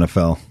I were the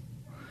NFL.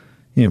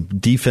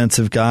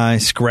 Defensive guy,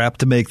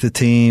 scrapped to make the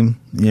team,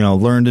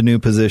 learned a new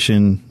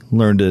position,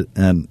 learned it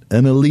at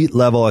an elite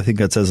level. I think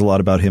that says a lot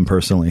about him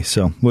personally.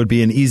 So would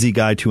be an easy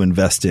guy to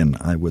invest in,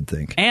 I would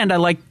think. And I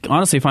like,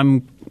 honestly, if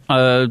I'm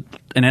an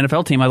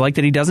NFL team, I like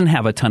that he doesn't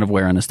have a ton of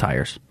wear on his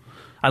tires.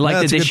 I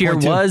like that this year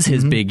was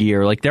his big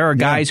year. Like, there are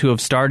guys who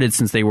have started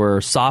since they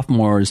were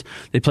sophomores.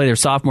 They play their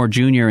sophomore,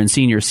 junior, and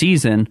senior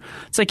season.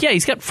 It's like, yeah,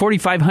 he's got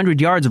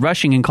 4,500 yards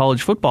rushing in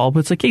college football,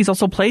 but it's like, yeah, he's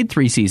also played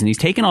 3 seasons. He's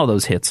taken all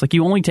those hits. Like,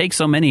 you only take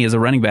so many as a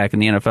running back in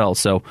the NFL.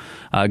 So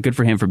good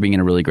for him for being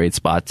in a really great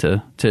spot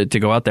to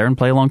go out there and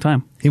play a long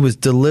time. He was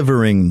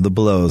delivering the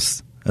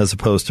blows as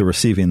opposed to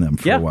receiving them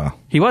for a while.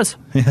 He was.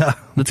 Yeah.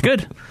 That's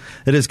good.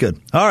 It is good.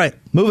 All right,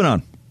 moving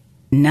on.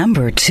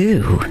 Number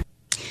 2.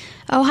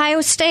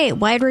 Ohio State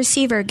wide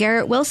receiver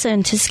Garrett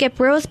Wilson to skip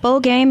Rose Bowl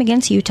game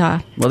against Utah.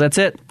 Well, that's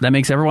it. That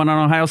makes everyone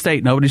on Ohio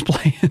State. Nobody's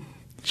playing.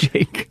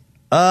 Jake.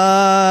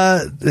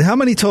 How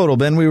many total,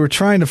 Ben? We were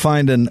trying to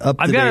find an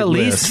up-to-date I've got at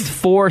list. least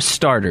 4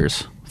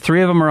 starters.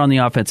 3 of them are on the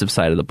offensive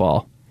side of the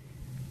ball.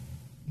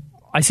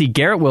 I see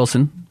Garrett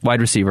Wilson, wide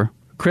receiver.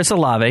 Chris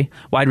Olave,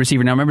 wide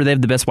receiver. Now, remember, they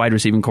have the best wide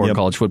receiving core in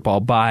college football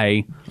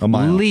by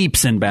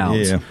leaps and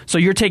bounds. Yeah. So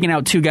you're taking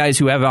out 2 guys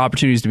who have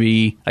opportunities to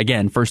be,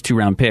 again, first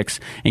 2-round picks,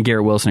 and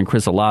Garrett Wilson and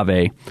Chris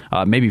Olave,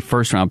 maybe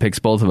first-round picks,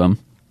 both of them.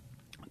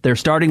 Their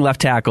starting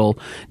left tackle,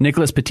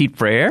 Nicholas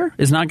Petit-Frere,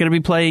 is not going to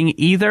be playing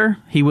either.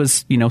 He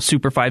was,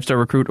 super 5-star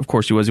recruit. Of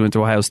course he was. He went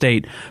to Ohio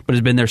State, but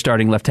has been their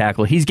starting left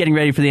tackle. He's getting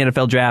ready for the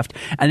NFL draft.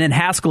 And then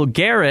Haskell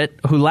Garrett,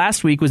 who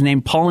last week was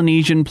named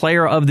Polynesian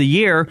Player of the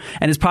Year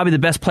and is probably the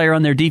best player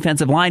on their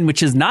defensive line,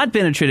 which has not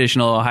been a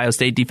traditional Ohio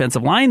State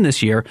defensive line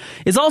this year,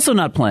 is also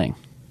not playing.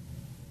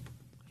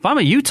 If I'm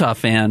a Utah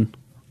fan,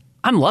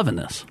 I'm loving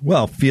this.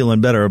 Well,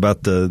 feeling better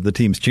about the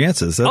team's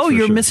chances. That's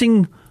you're sure.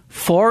 missing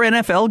 4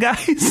 NFL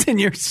guys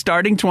and you're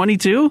starting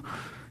 22?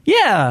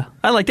 Yeah,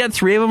 I like that.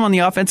 3 of them on the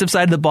offensive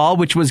side of the ball,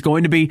 which was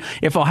going to be,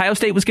 if Ohio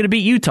State was going to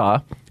beat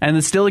Utah, and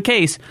it's still the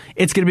case,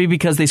 it's going to be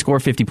because they score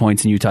 50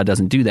 points and Utah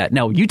doesn't do that.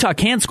 Now, Utah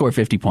can score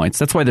 50 points.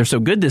 That's why they're so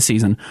good this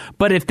season.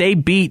 But if they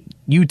beat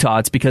Utah,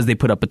 it's because they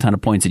put up a ton of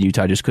points and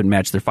Utah just couldn't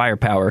match their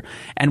firepower.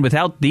 And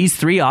without these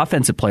 3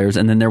 offensive players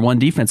and then their 1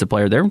 defensive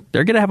player, they're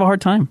going to have a hard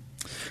time.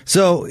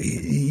 So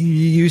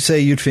you say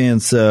Ute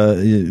fans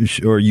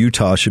or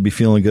Utah should be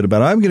feeling good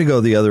about it. I'm going to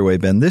go the other way,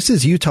 Ben. This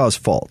is Utah's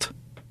fault.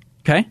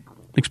 Okay.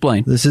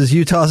 Explain. This is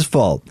Utah's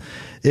fault.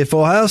 If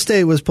Ohio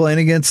State was playing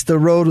against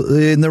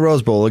in the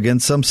Rose Bowl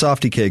against some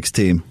softy cakes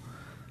team,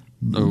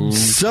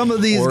 some of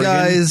these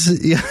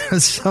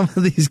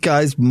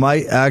guys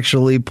might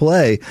actually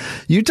play.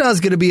 Utah's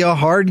going to be a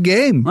hard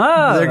game.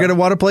 They're going to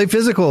want to play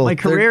physical. My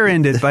career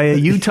ended by a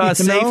Utah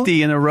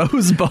safety in a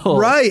Rose Bowl.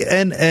 Right.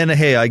 And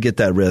hey, I get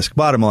that risk.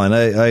 Bottom line,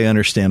 I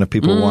understand if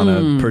people want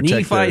to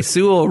protect Nephi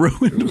Sewell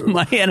ruined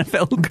my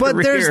NFL career.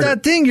 But there's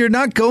that thing. You're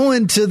not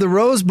going to the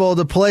Rose Bowl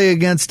to play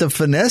against a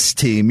finesse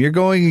team. You're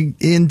going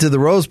into the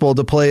Rose Bowl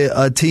to play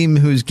a team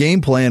whose game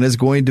plan is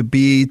going to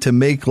be to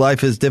make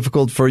life as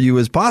difficult for you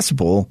as possible.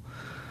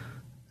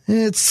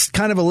 It's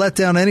kind of a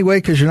letdown anyway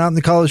because you're not in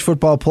the college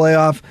football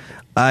playoff.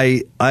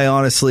 I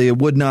honestly, it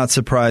would not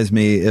surprise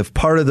me if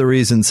part of the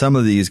reason some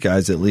of these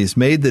guys at least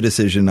made the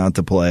decision not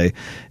to play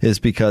is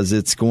because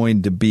it's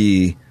going to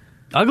be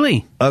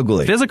ugly,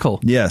 physical.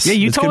 Yes, yeah,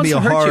 Utah it's going to be a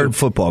hard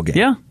football game.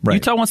 Yeah, right.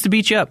 Utah wants to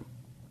beat you up.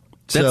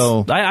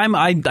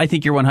 I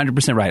think you're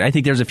 100% right. I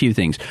think there's a few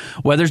things.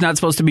 Weather's not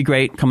supposed to be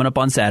great coming up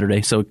on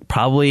Saturday, so it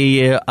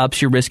probably ups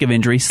your risk of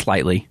injury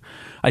slightly.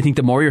 I think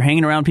the more you're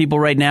hanging around people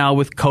right now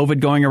with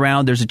COVID going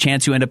around, there's a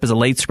chance you end up as a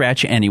late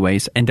scratch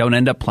anyways and don't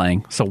end up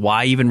playing. So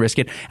why even risk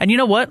it? And you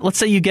know what? Let's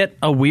say you get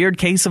a weird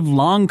case of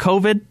long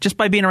COVID just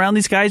by being around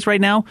these guys right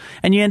now,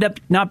 and you end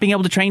up not being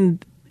able to train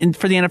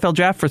for the NFL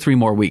draft for 3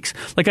 more weeks.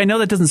 Like, I know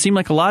that doesn't seem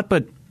like a lot,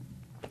 but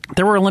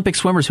there were Olympic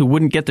swimmers who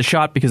wouldn't get the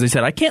shot because they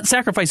said, I can't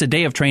sacrifice a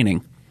day of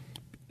training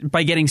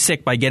by getting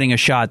sick, by getting a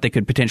shot that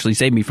could potentially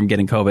save me from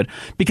getting COVID,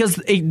 because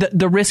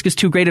the risk is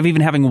too great of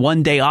even having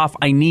 1 day off.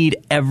 I need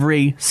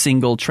every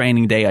single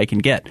training day I can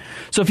get.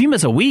 So if you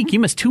miss a week, you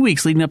miss 2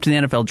 weeks leading up to the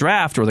NFL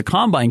draft or the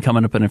combine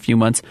coming up in a few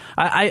months,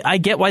 I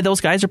get why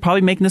those guys are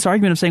probably making this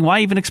argument of saying,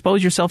 why even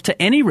expose yourself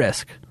to any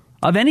risk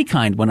of any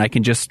kind when I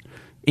can just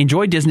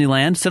enjoy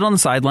Disneyland, sit on the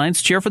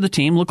sidelines, cheer for the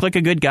team, look like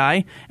a good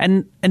guy,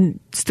 and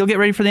still get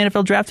ready for the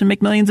NFL draft and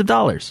make millions of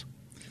dollars.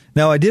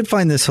 Now, I did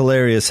find this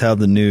hilarious how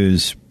the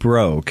news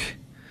broke,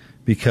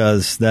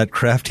 because that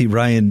crafty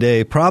Ryan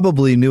Day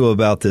probably knew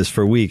about this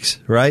for weeks,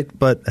 right?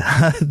 But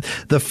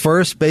the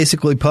first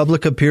basically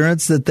public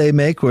appearance that they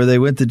make where they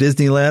went to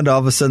Disneyland, all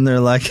of a sudden they're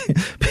like,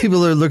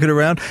 people are looking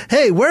around,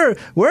 hey, where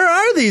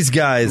are these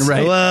guys?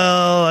 Right.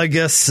 Well, I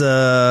guess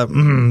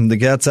the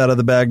cat's out of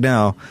the bag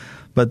now.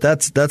 But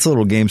that's a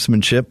little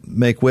gamesmanship.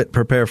 Make wit,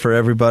 prepare for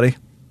everybody.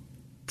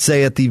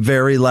 Say at the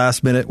very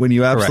last minute when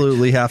you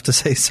absolutely have to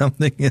say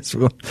something. It's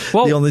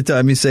the only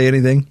time you say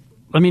anything.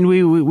 I mean,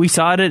 we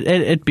saw it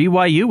at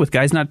BYU with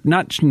guys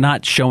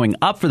not showing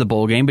up for the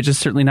bowl game, but just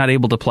certainly not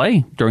able to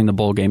play during the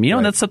bowl game. You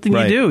know, that's something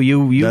you do.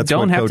 You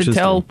don't have to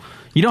tell.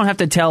 You don't have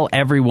to tell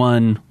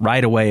everyone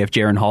right away if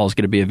Jaren Hall is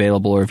going to be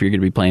available or if you're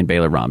going to be playing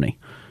Baylor Romney.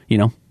 You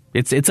know,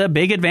 It's a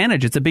big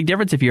advantage. It's a big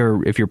difference if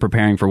you're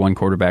preparing for one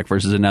quarterback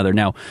versus another.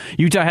 Now,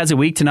 Utah has a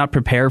week to not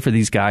prepare for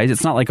these guys.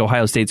 It's not like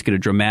Ohio State's going to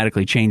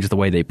dramatically change the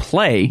way they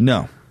play.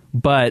 No.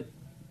 But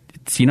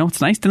it's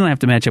nice to not have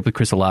to match up with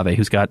Chris Olave,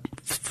 who's got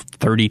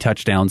 30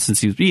 touchdowns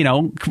since he's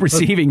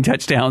receiving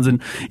touchdowns,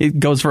 and it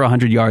goes for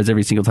 100 yards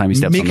every single time he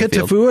steps on the field.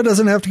 Mika Tafua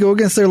doesn't have to go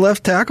against their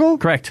left tackle?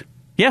 Correct.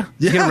 Yeah.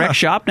 You get Rex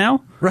Shop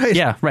now? Right.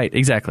 Yeah, right.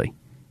 Exactly.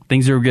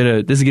 This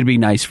is gonna be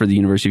nice for the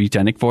University of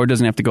Utah. Nick Ford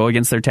doesn't have to go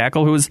against their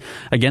tackle, who is,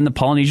 again, the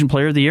Polynesian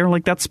Player of the Year.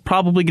 Like, that's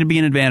probably gonna be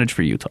an advantage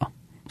for Utah.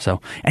 So,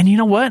 and you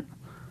know what?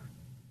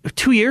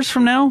 2 years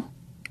from now,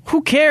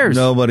 who cares?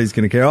 Nobody's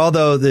going to care.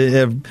 Although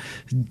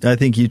I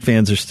think Ute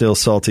fans are still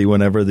salty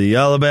whenever the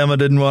Alabama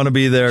didn't want to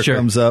be there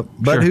comes up.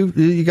 But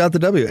you got the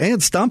W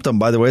and stomped them,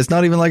 by the way. It's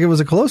not even like it was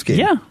a close game.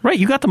 Yeah, right.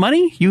 You got the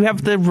money. You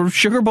have the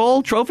Sugar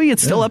Bowl trophy.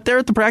 It's still up there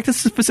at the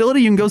practice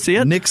facility. You can go see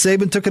it. Nick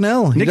Saban took an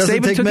L. He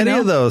doesn't take many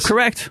of those.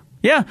 Correct.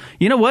 Yeah,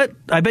 you know what?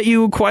 I bet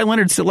you Kawhi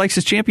Leonard still likes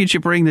his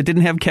championship ring that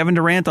didn't have Kevin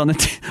Durant on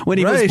it when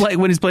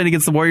he's playing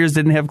against the Warriors.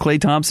 Didn't have Klay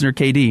Thompson or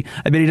KD.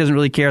 I bet he doesn't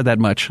really care that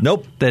much.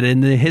 Nope. That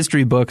in the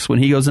history books, when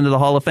he goes into the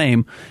Hall of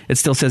Fame, it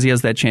still says he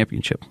has that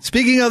championship.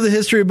 Speaking of the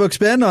history books,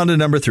 Ben, on to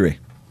number 3.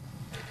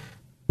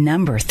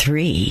 Number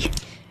 3.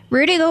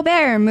 Rudy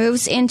Gobert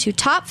moves into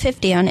top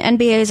 50 on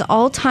NBA's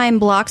all-time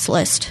blocks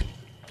list.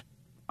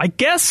 I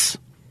guess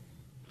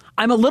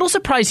I'm a little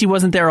surprised he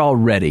wasn't there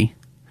already.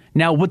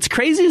 Now, what's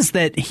crazy is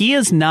that he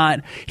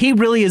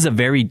really is a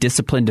very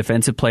disciplined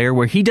defensive player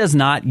where he does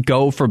not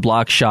go for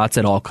block shots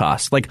at all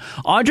costs. Like,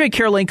 Andre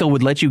Kirilenko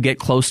would let you get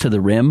close to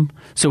the rim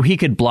so he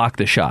could block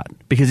the shot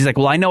because he's like,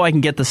 well, I know I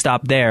can get the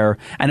stop there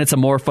and it's a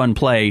more fun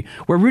play.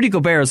 Where Rudy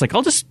Gobert is like,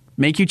 I'll just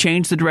make you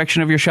change the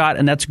direction of your shot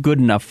and that's good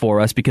enough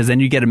for us because then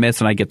you get a miss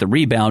and I get the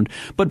rebound.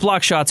 But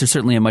block shots are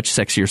certainly a much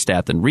sexier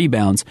stat than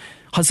rebounds.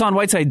 Hassan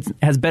Whiteside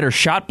has better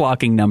shot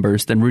blocking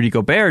numbers than Rudy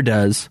Gobert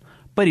does,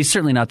 but he's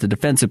certainly not the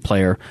defensive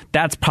player.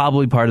 That's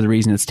probably part of the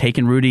reason it's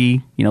taken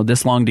Rudy,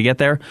 this long to get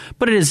there.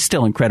 But it is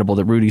still incredible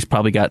that Rudy's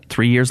probably got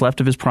 3 years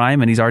left of his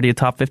prime, and he's already a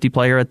top 50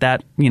 player at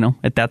that,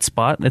 at that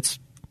spot. It's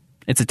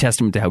a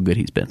testament to how good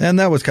he's been. And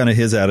that was kind of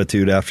his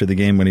attitude after the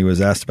game when he was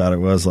asked about it.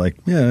 Was like,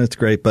 yeah, it's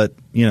great, but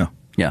yeah,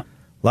 a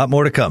lot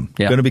more to come.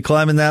 Yeah. Going to be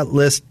climbing that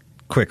list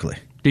quickly.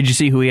 Did you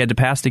see who he had to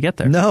pass to get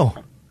there? No.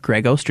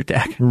 Greg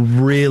Ostertag.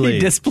 Really? He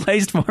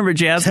displaced former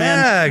Jazz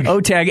man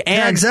Otag.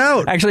 Tag's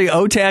out. Actually,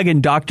 Otag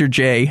and Dr.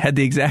 J had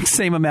the exact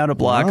same amount of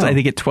blocks. Wow. I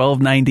think at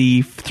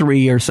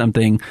 1293 or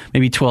something,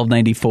 maybe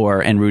 1294,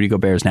 and Rudy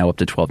Gobert is now up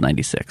to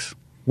 1296.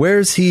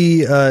 Where's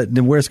he?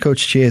 Where's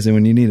Coach Chiesa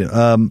when you need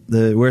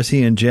it? Where's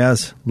he in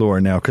Jazz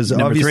lore now? Because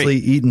obviously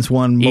Eaton's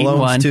 1,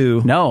 Malone's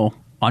 2. No.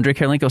 Andre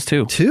Kirilenko's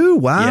 2. 2?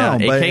 Wow.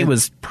 Yeah, AK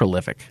was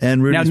prolific.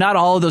 And now, not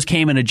all of those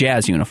came in a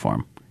Jazz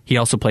uniform. He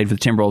also played for the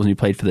Timberwolves and he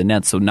played for the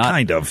Nets, so not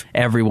kind of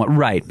everyone,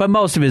 right? But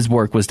most of his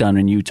work was done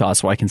in Utah,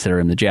 so I consider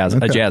him a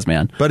Jazz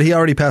man. But he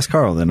already passed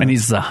Carl then, and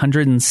he's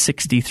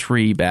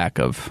 163 back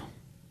of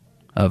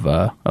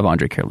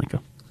Andre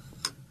Kirilenko.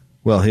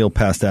 Well, he'll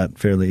pass that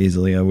fairly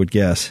easily, I would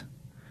guess.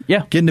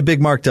 Yeah, getting to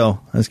Big Mark though,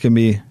 that's gonna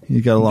be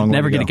you got a long way to go.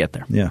 Never gonna get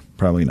there. Yeah,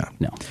 probably not.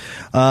 No.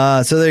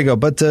 So there you go.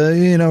 But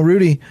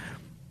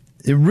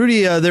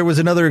Rudy, there was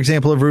another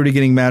example of Rudy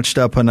getting matched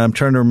up, and I'm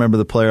trying to remember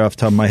the player off the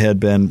top of my head,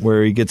 Ben,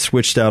 where he gets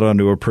switched out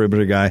onto a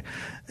perimeter guy,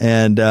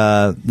 and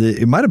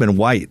it might have been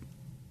White.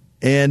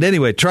 And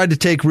anyway, tried to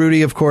take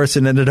Rudy, of course,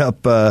 and ended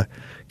up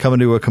coming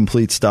to a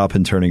complete stop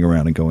and turning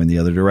around and going the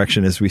other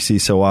direction, as we see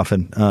so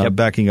often.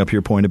 Backing up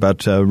your point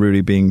about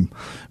Rudy being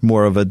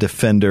more of a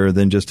defender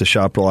than just a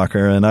shot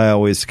blocker, and I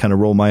always kind of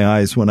roll my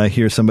eyes when I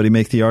hear somebody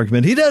make the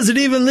argument, he doesn't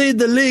even lead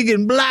the league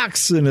in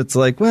blocks, and it's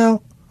like,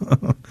 well...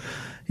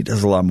 He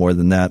does a lot more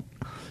than that.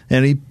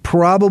 And he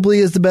probably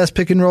is the best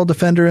pick-and-roll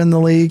defender in the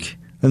league.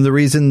 And the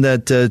reason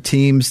that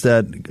teams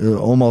that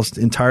almost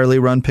entirely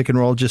run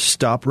pick-and-roll just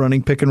stop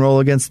running pick-and-roll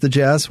against the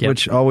Jazz,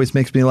 which always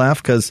makes me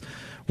laugh because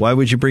why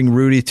would you bring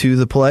Rudy to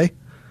the play?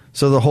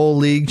 So the whole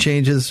league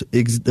changes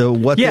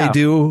what they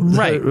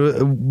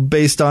do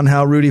based on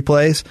how Rudy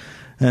plays.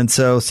 And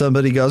so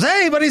somebody goes,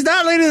 hey, but he's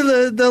not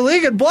leading the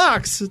league in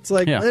blocks. It's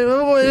like...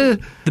 The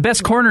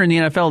best corner in the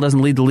NFL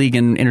doesn't lead the league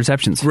in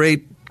interceptions.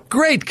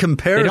 Great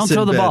comparison. They don't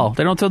throw the ball.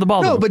 They don't throw the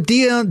ball. No, but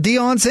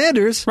Deion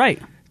Sanders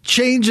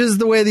changes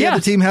the way the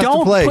other team has to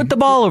play. Don't put the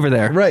ball over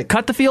there. Right.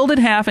 Cut the field in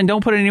half and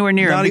don't put it anywhere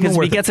near him because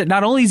if he gets it,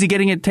 not only is he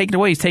getting it taken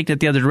away, he's taking it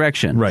the other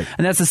direction. Right.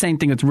 And that's the same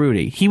thing with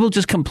Rudy. He will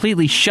just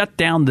completely shut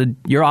down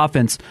your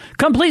offense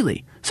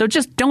completely. So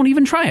just don't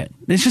even try it.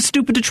 It's just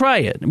stupid to try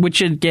it,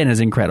 which again is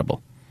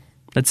incredible.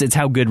 It's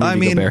how good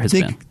Rudy Gobert has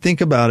been.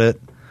 Think about it.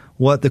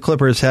 What the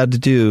Clippers had to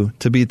do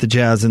to beat the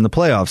Jazz in the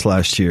playoffs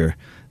last year.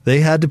 They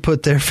had to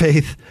put their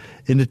faith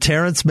into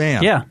Terrence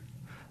Mann. Yeah.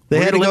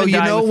 They had to go, you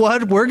know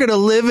what? We're going to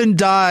live and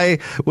die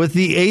with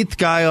the 8th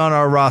guy on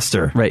our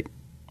roster. Right.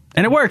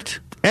 And it worked.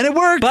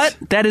 But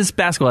that is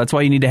basketball. That's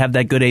why you need to have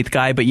that good 8th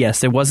guy. But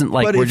yes, it wasn't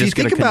like we're just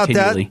going to continually. But if you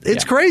think about that,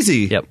 it's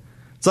crazy. Yep.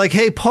 It's like,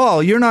 hey,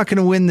 Paul, you're not going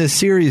to win this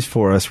series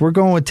for us. We're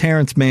going with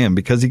Terrence Mann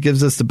because he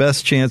gives us the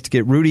best chance to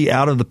get Rudy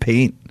out of the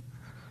paint.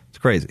 It's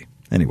crazy.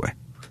 Anyway.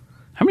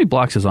 How many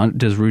blocks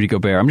does Rudy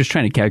Gobert? I'm just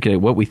trying to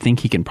calculate what we think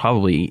he can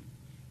probably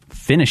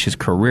finish his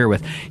career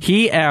with.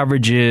 He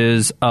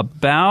averages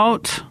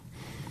about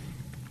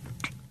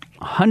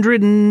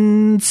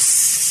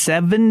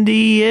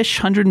 170-ish,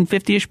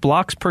 150-ish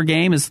blocks per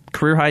game is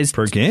career highs.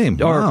 Per game?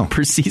 Or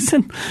per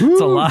season.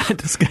 It's a lot.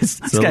 This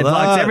guy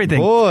blocks everything.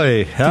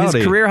 Boy, howdy.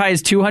 His career high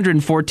is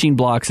 214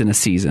 blocks in a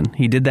season.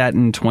 He did that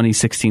in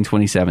 2016,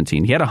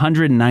 2017. He had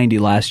 190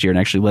 last year and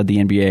actually led the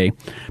NBA.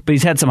 But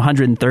he's had some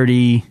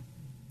 130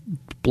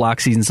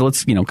 block seasons. So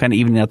let's, kind of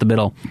even out the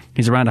middle.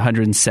 He's around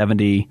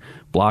 170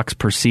 blocks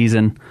per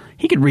season.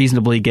 He could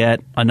reasonably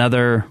get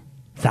another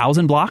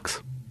 1,000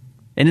 blocks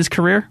in his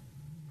career.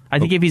 I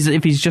think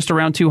if he's just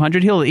around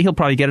 200, he'll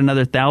probably get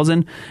another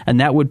 1,000, and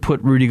that would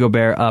put Rudy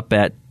Gobert up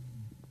at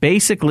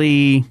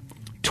basically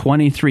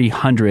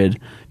 2,300.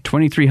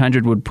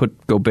 2,300 would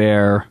put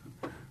Gobert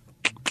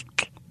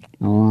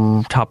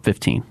top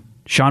 15.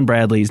 Sean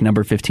Bradley's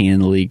number 15 in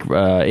the league in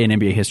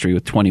NBA history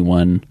with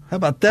 2,100. How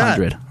about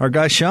that? Our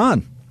guy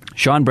Sean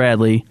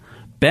Bradley,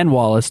 Ben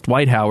Wallace,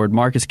 Dwight Howard,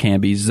 Marcus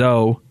Camby,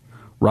 Zoe,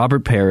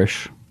 Robert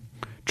Parrish,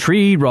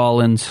 Tree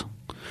Rollins,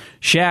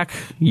 Shaq,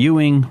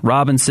 Ewing,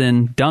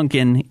 Robinson,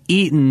 Duncan,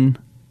 Eaton,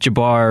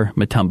 Jabbar,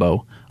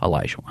 Mutombo,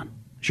 Olajuwon.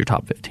 It's your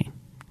top 15.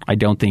 I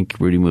don't think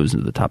Rudy moves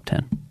into the top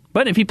 10.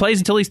 But if he plays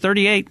until he's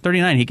 38,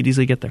 39, he could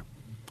easily get there.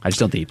 I just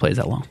don't think he plays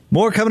that long.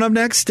 More coming up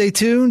next. Stay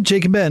tuned.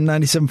 Jake and Ben,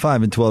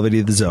 97.5 and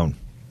 1280 The Zone.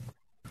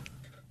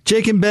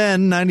 Jake and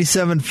Ben,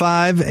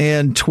 97.5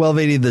 and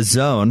 1280 The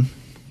Zone.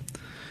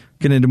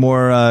 Getting into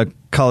more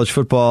college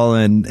football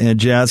and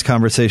Jazz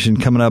conversation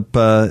coming up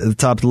at the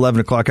top of the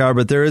 11 o'clock hour.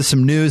 But there is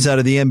some news out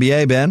of the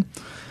NBA, Ben.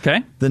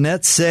 Okay. The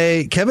Nets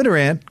say Kevin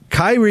Durant,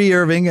 Kyrie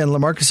Irving, and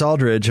LaMarcus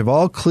Aldridge have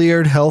all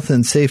cleared health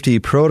and safety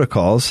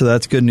protocols, so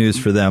that's good news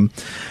for them.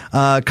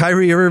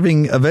 Kyrie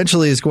Irving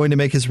eventually is going to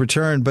make his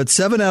return, but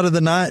 7 out of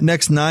the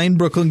next 9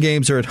 Brooklyn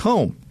games are at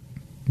home.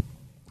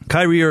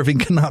 Kyrie Irving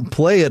cannot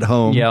play at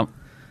home. Yeah.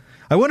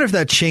 I wonder if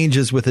that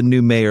changes with a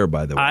new mayor,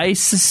 by the way.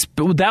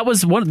 That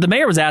was the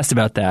mayor was asked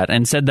about that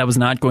and said that was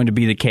not going to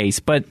be the case.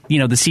 But, the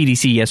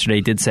CDC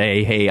yesterday did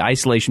say, hey,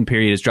 isolation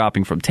period is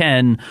dropping from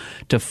 10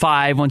 to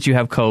 5 once you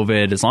have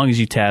COVID, as long as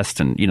you test.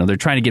 And, they're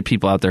trying to get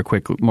people out there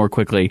more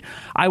quickly.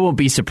 I won't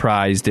be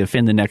surprised if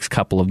in the next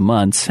couple of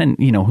months, and,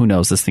 who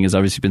knows, this thing has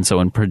obviously been so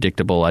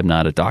unpredictable. I'm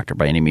not a doctor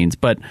by any means,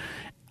 but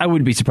I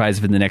wouldn't be surprised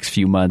if in the next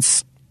few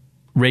months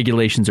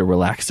regulations are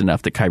relaxed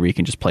enough that Kyrie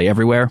can just play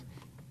everywhere.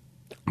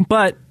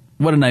 But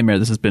what a nightmare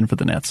this has been for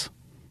the Nets,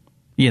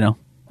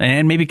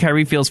 and maybe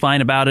Kyrie feels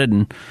fine about it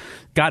and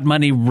got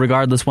money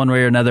regardless one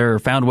way or another, or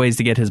found ways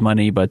to get his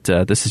money. But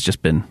this has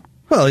just been.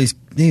 Well, he's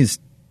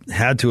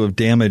had to have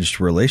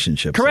damaged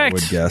relationships. Correct. I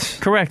would guess.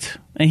 Correct.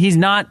 And he's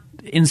not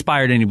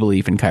inspired any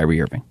belief in Kyrie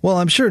Irving. Well,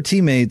 I'm sure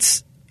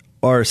teammates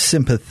are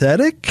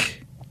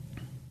sympathetic,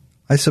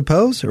 I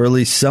suppose, or at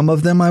least some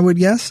of them, I would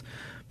guess.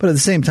 But at the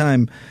same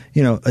time,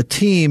 a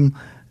team.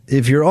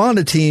 If you're on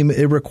a team,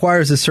 it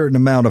requires a certain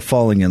amount of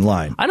falling in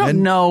line. I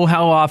don't know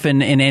how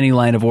often in any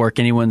line of work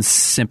anyone's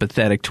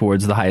sympathetic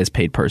towards the highest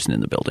paid person in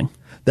the building.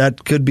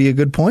 That could be a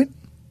good point.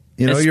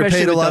 Especially you're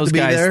paid a lot to be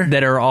there.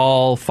 That are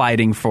all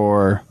fighting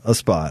for a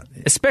spot.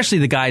 Especially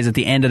the guys at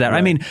the end of that. Right.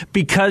 I mean,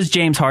 because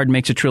James Harden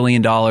makes $1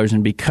 trillion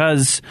and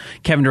because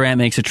Kevin Durant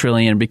makes $1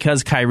 trillion,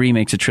 because Kyrie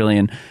makes $1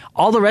 trillion,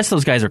 all the rest of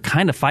those guys are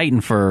kind of fighting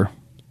for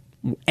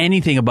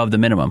anything above the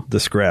minimum.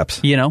 The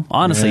scraps.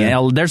 Honestly,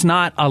 there's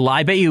not a lot.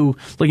 I bet you,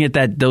 looking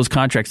at those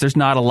contracts, there's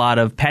not a lot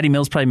of. Patty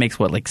Mills probably makes,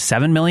 like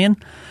 $7 million?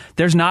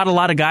 There's not a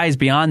lot of guys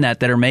beyond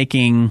that are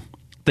making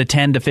the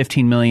 $10 to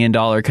 $15 million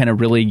kind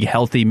of really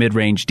healthy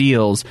mid-range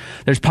deals.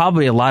 There's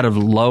probably a lot of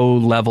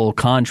low-level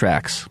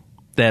contracts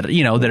that,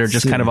 that are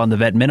just kind of on the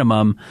vet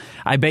minimum.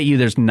 I bet you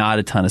there's not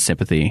a ton of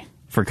sympathy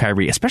for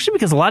Kyrie, especially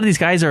because a lot of these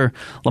guys are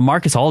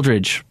LaMarcus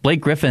Aldridge, Blake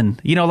Griffin.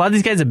 A lot of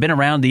these guys have been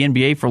around the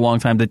NBA for a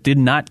long time that did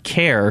not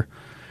care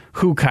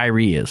who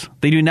Kyrie is.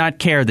 They do not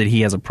care that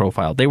he has a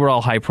profile. They were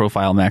all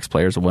high-profile max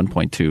players at one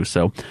point, too.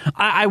 So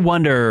I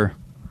wonder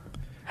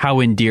how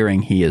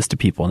endearing he is to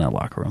people in that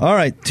locker room. All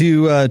right,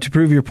 to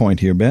prove your point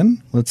here,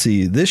 Ben, let's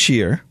see. This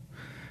year,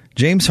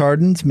 James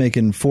Harden's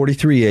making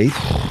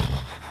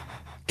 $43.8.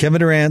 Kevin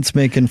Durant's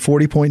making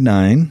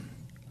 $40.9.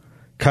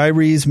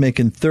 Kyrie's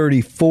making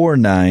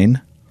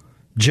 $34.9.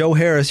 Joe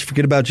Harris,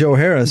 forget about Joe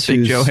Harris,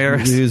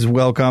 who's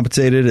well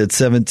compensated at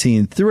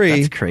 $17.3.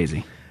 That's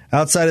crazy.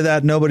 Outside of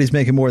that, nobody's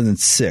making more than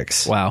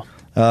 $6. Wow.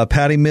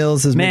 Patty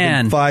Mills is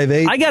making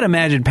 $5.8. I gotta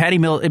imagine Patty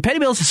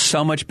Mills is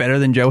so much better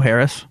than Joe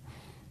Harris.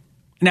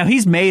 Now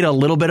he's made a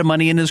little bit of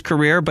money in his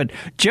career, but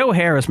Joe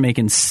Harris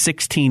making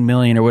 $16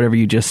 million or whatever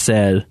you just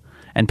said.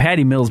 And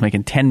Patty Mills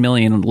making $10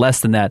 million,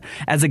 less than that.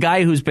 As a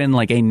guy who's been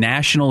like a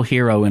national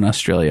hero in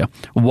Australia,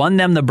 won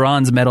them the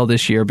bronze medal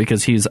this year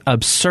because he's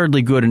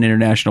absurdly good in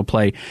international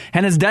play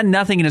and has done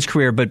nothing in his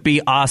career but be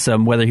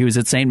awesome, whether he was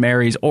at St.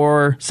 Mary's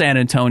or San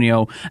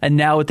Antonio, and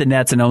now with the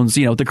Nets and owns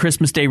the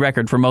Christmas Day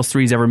record for most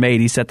threes ever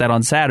made. He set that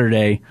on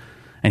Saturday,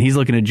 and he's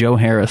looking at Joe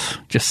Harris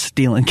just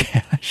stealing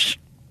cash.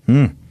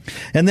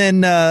 And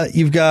then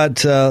you've got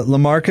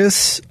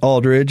LaMarcus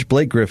Aldridge,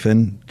 Blake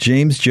Griffin,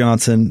 James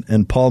Johnson,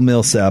 and Paul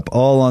Millsap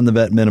all on the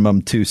vet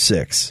minimum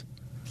 2.6.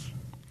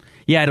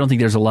 Yeah, I don't think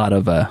there's a lot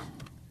of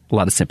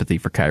sympathy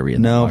for Kyrie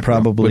in No,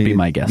 probably would be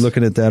my guess.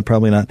 Looking at that,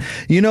 probably not.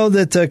 You know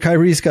that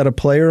Kyrie's got a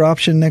player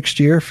option next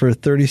year for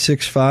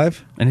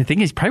 $36.5? And I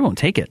think he probably won't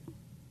take it.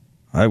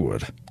 I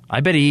would. I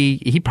bet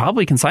he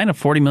probably can sign a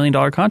 $40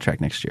 million contract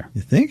next year.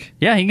 You think?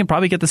 Yeah, he can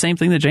probably get the same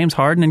thing that James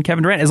Harden and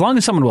Kevin Durant, as long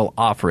as someone will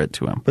offer it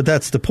to him. But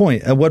that's the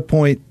point. At what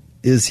point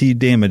is he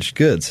damaged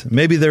goods?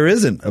 Maybe there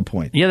isn't a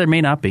point. Yeah, there may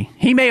not be.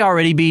 He may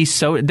already be.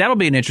 So that'll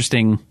be an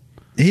interesting.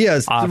 He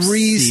has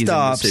 3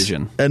 stops,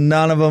 decision. And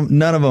none of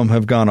them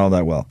have gone all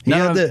that well.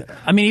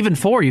 Even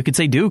 4. You could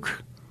say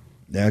Duke.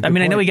 Yeah, I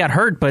know he got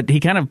hurt, but he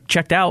kind of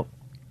checked out.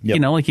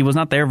 Yep. Like he was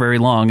not there very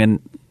long, and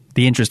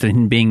the interest in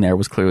him being there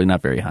was clearly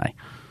not very high.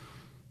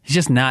 He's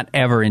just not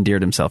ever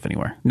endeared himself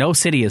anywhere. No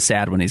city is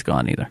sad when he's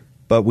gone either.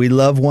 But we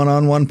love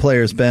one-on-one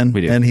players, Ben.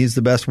 We do. And he's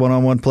the best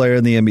one-on-one player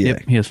in the NBA.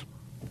 Yep, he is.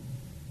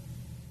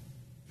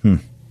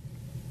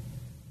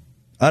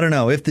 I don't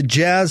know. If the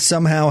Jazz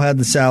somehow had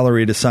the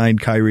salary to sign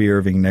Kyrie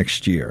Irving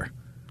next year.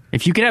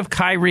 If you could have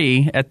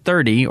Kyrie at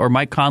 30 or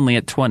Mike Conley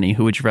at 20,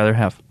 who would you rather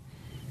have?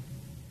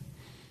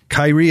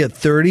 Kyrie at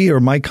 30 or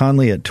Mike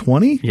Conley at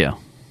 20? Yeah.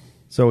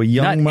 So a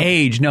young... Not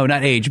age.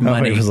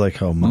 Money. It was like,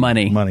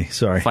 money. Money,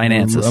 sorry.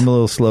 Finances. I'm a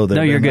little slow there.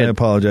 No, you're good. I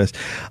apologize.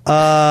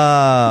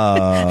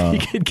 You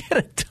could get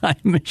a time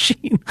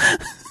machine.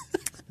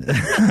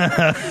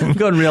 I'm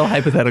going real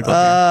hypothetical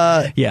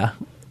here. Yeah.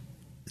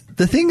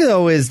 The thing,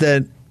 though, is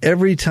that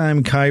every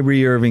time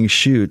Kyrie Irving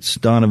shoots,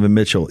 Donovan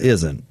Mitchell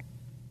isn't.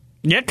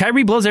 Yeah,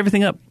 Kyrie blows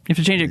everything up. You have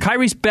to change it.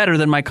 Kyrie's better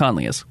than Mike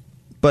Conley is.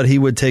 But he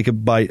would take a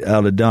bite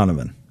out of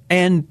Donovan.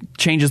 And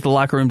changes the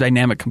locker room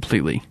dynamic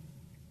completely.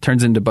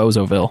 Turns into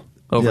Bozoville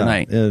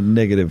overnight. Yeah,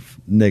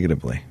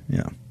 negatively,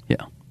 yeah.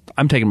 Yeah.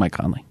 I'm taking Mike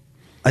Conley.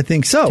 I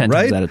think so, 10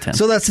 right? times out of 10.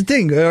 So that's the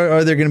thing.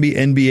 Are there going to be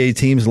NBA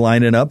teams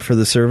lining up for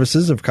the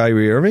services of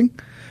Kyrie Irving?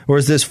 Or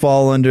does this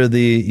fall under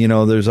the,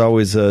 there's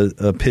always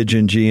a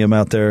pigeon GM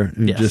out there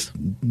who's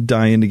just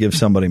dying to give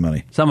somebody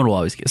money? Someone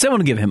will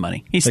give him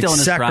money. He's still in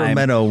his prime.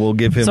 Sacramento will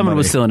give him Someone money.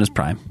 was still in his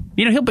prime.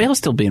 He'll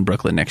still be in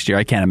Brooklyn next year.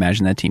 I can't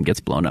imagine that team gets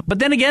blown up. But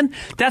then again,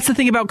 that's the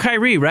thing about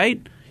Kyrie,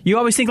 right? You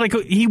always think like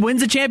he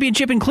wins a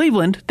championship in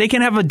Cleveland, they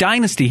can have a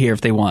dynasty here if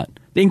they want.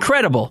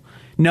 Incredible.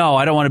 No,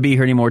 I don't want to be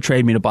here anymore.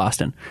 Trade me to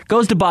Boston.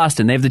 Goes to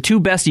Boston. They have the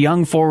 2 best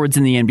young forwards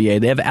in the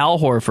NBA. They have Al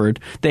Horford.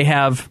 They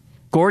have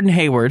Gordon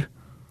Hayward.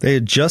 They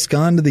had just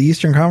gone to the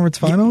Eastern Conference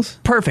Finals?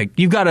 Perfect.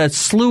 You've got a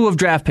slew of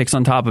draft picks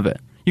on top of it.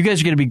 You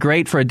guys are going to be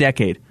great for a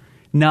decade.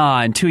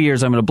 Nah, in 2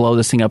 years I'm going to blow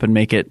this thing up and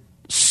make it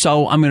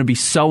so... I'm going to be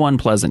so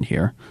unpleasant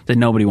here that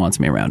nobody wants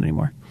me around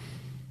anymore.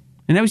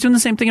 And now he's doing the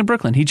same thing in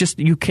Brooklyn.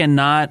 You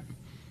cannot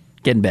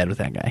get in bed with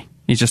that guy.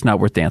 He's just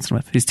not worth dancing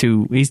with. He's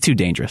too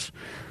dangerous.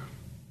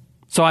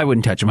 So I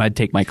wouldn't touch him. I'd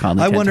take Mike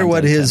Conley. I wonder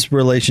what his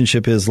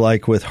relationship is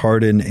like with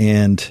Harden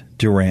and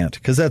Durant,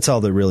 because that's all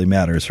that really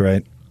matters,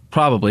 right?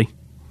 Probably.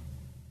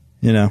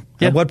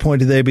 At what point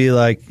do they be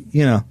like,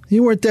 you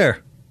weren't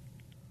there?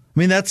 I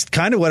mean, that's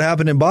kind of what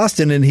happened in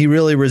Boston, and he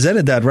really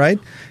resented that, right?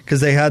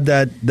 Because they had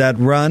that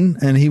run,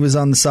 and he was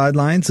on the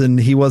sidelines, and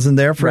he wasn't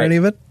there for any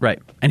of it.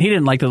 Right. And he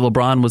didn't like that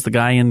LeBron was the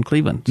guy in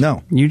Cleveland.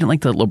 No. You didn't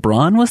like that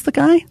LeBron was the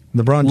guy?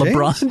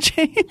 LeBron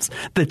James?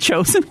 The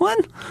chosen one?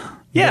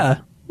 Yeah.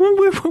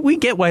 We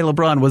get why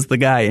LeBron was the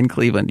guy in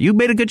Cleveland. You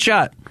made a good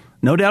shot.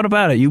 No doubt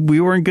about it. You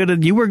were good in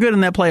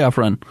that playoff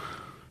run.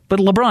 But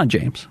LeBron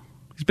James,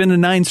 he's been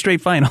in 9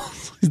 straight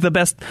finals. He's the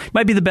best,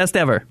 might be the best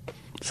ever.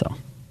 So...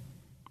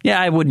 yeah,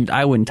 I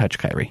wouldn't touch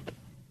Kyrie.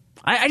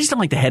 I just don't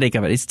like the headache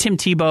of it. It's Tim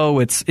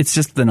Tebow. It's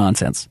just the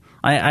nonsense.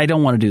 I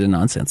don't want to do the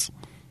nonsense.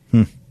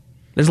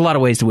 There's a lot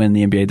of ways to win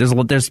in the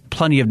NBA. There's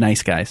plenty of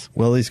nice guys.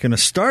 Well, he's going to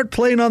start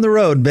playing on the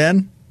road,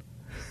 Ben.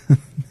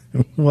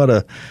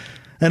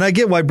 And I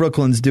get why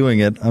Brooklyn's doing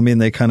it. I mean,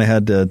 they kind of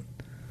had to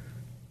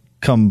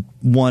come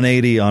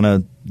 180 on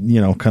a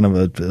kind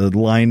of a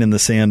line in the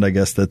sand, I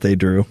guess, that they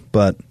drew.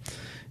 But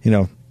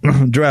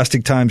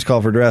drastic times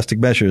call for drastic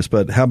measures,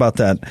 but how about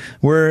that?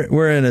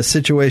 We're in a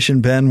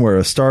situation, Ben, where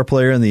a star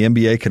player in the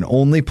NBA can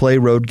only play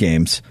road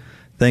games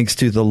thanks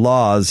to the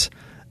laws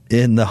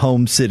in the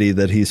home city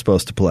that he's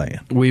supposed to play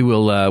in. We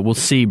will we'll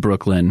see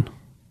Brooklyn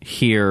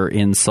here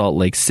in Salt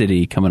Lake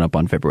City coming up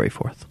on February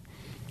 4th.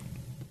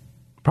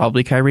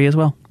 Probably Kyrie as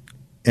well.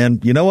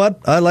 And you know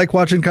what? I like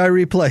watching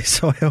Kyrie play,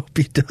 so I hope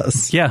he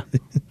does. Yeah,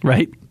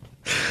 right.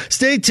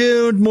 Stay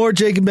tuned. More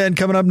Jake and Ben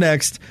coming up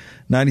next.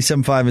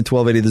 97.5 and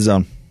 1280 The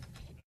Zone.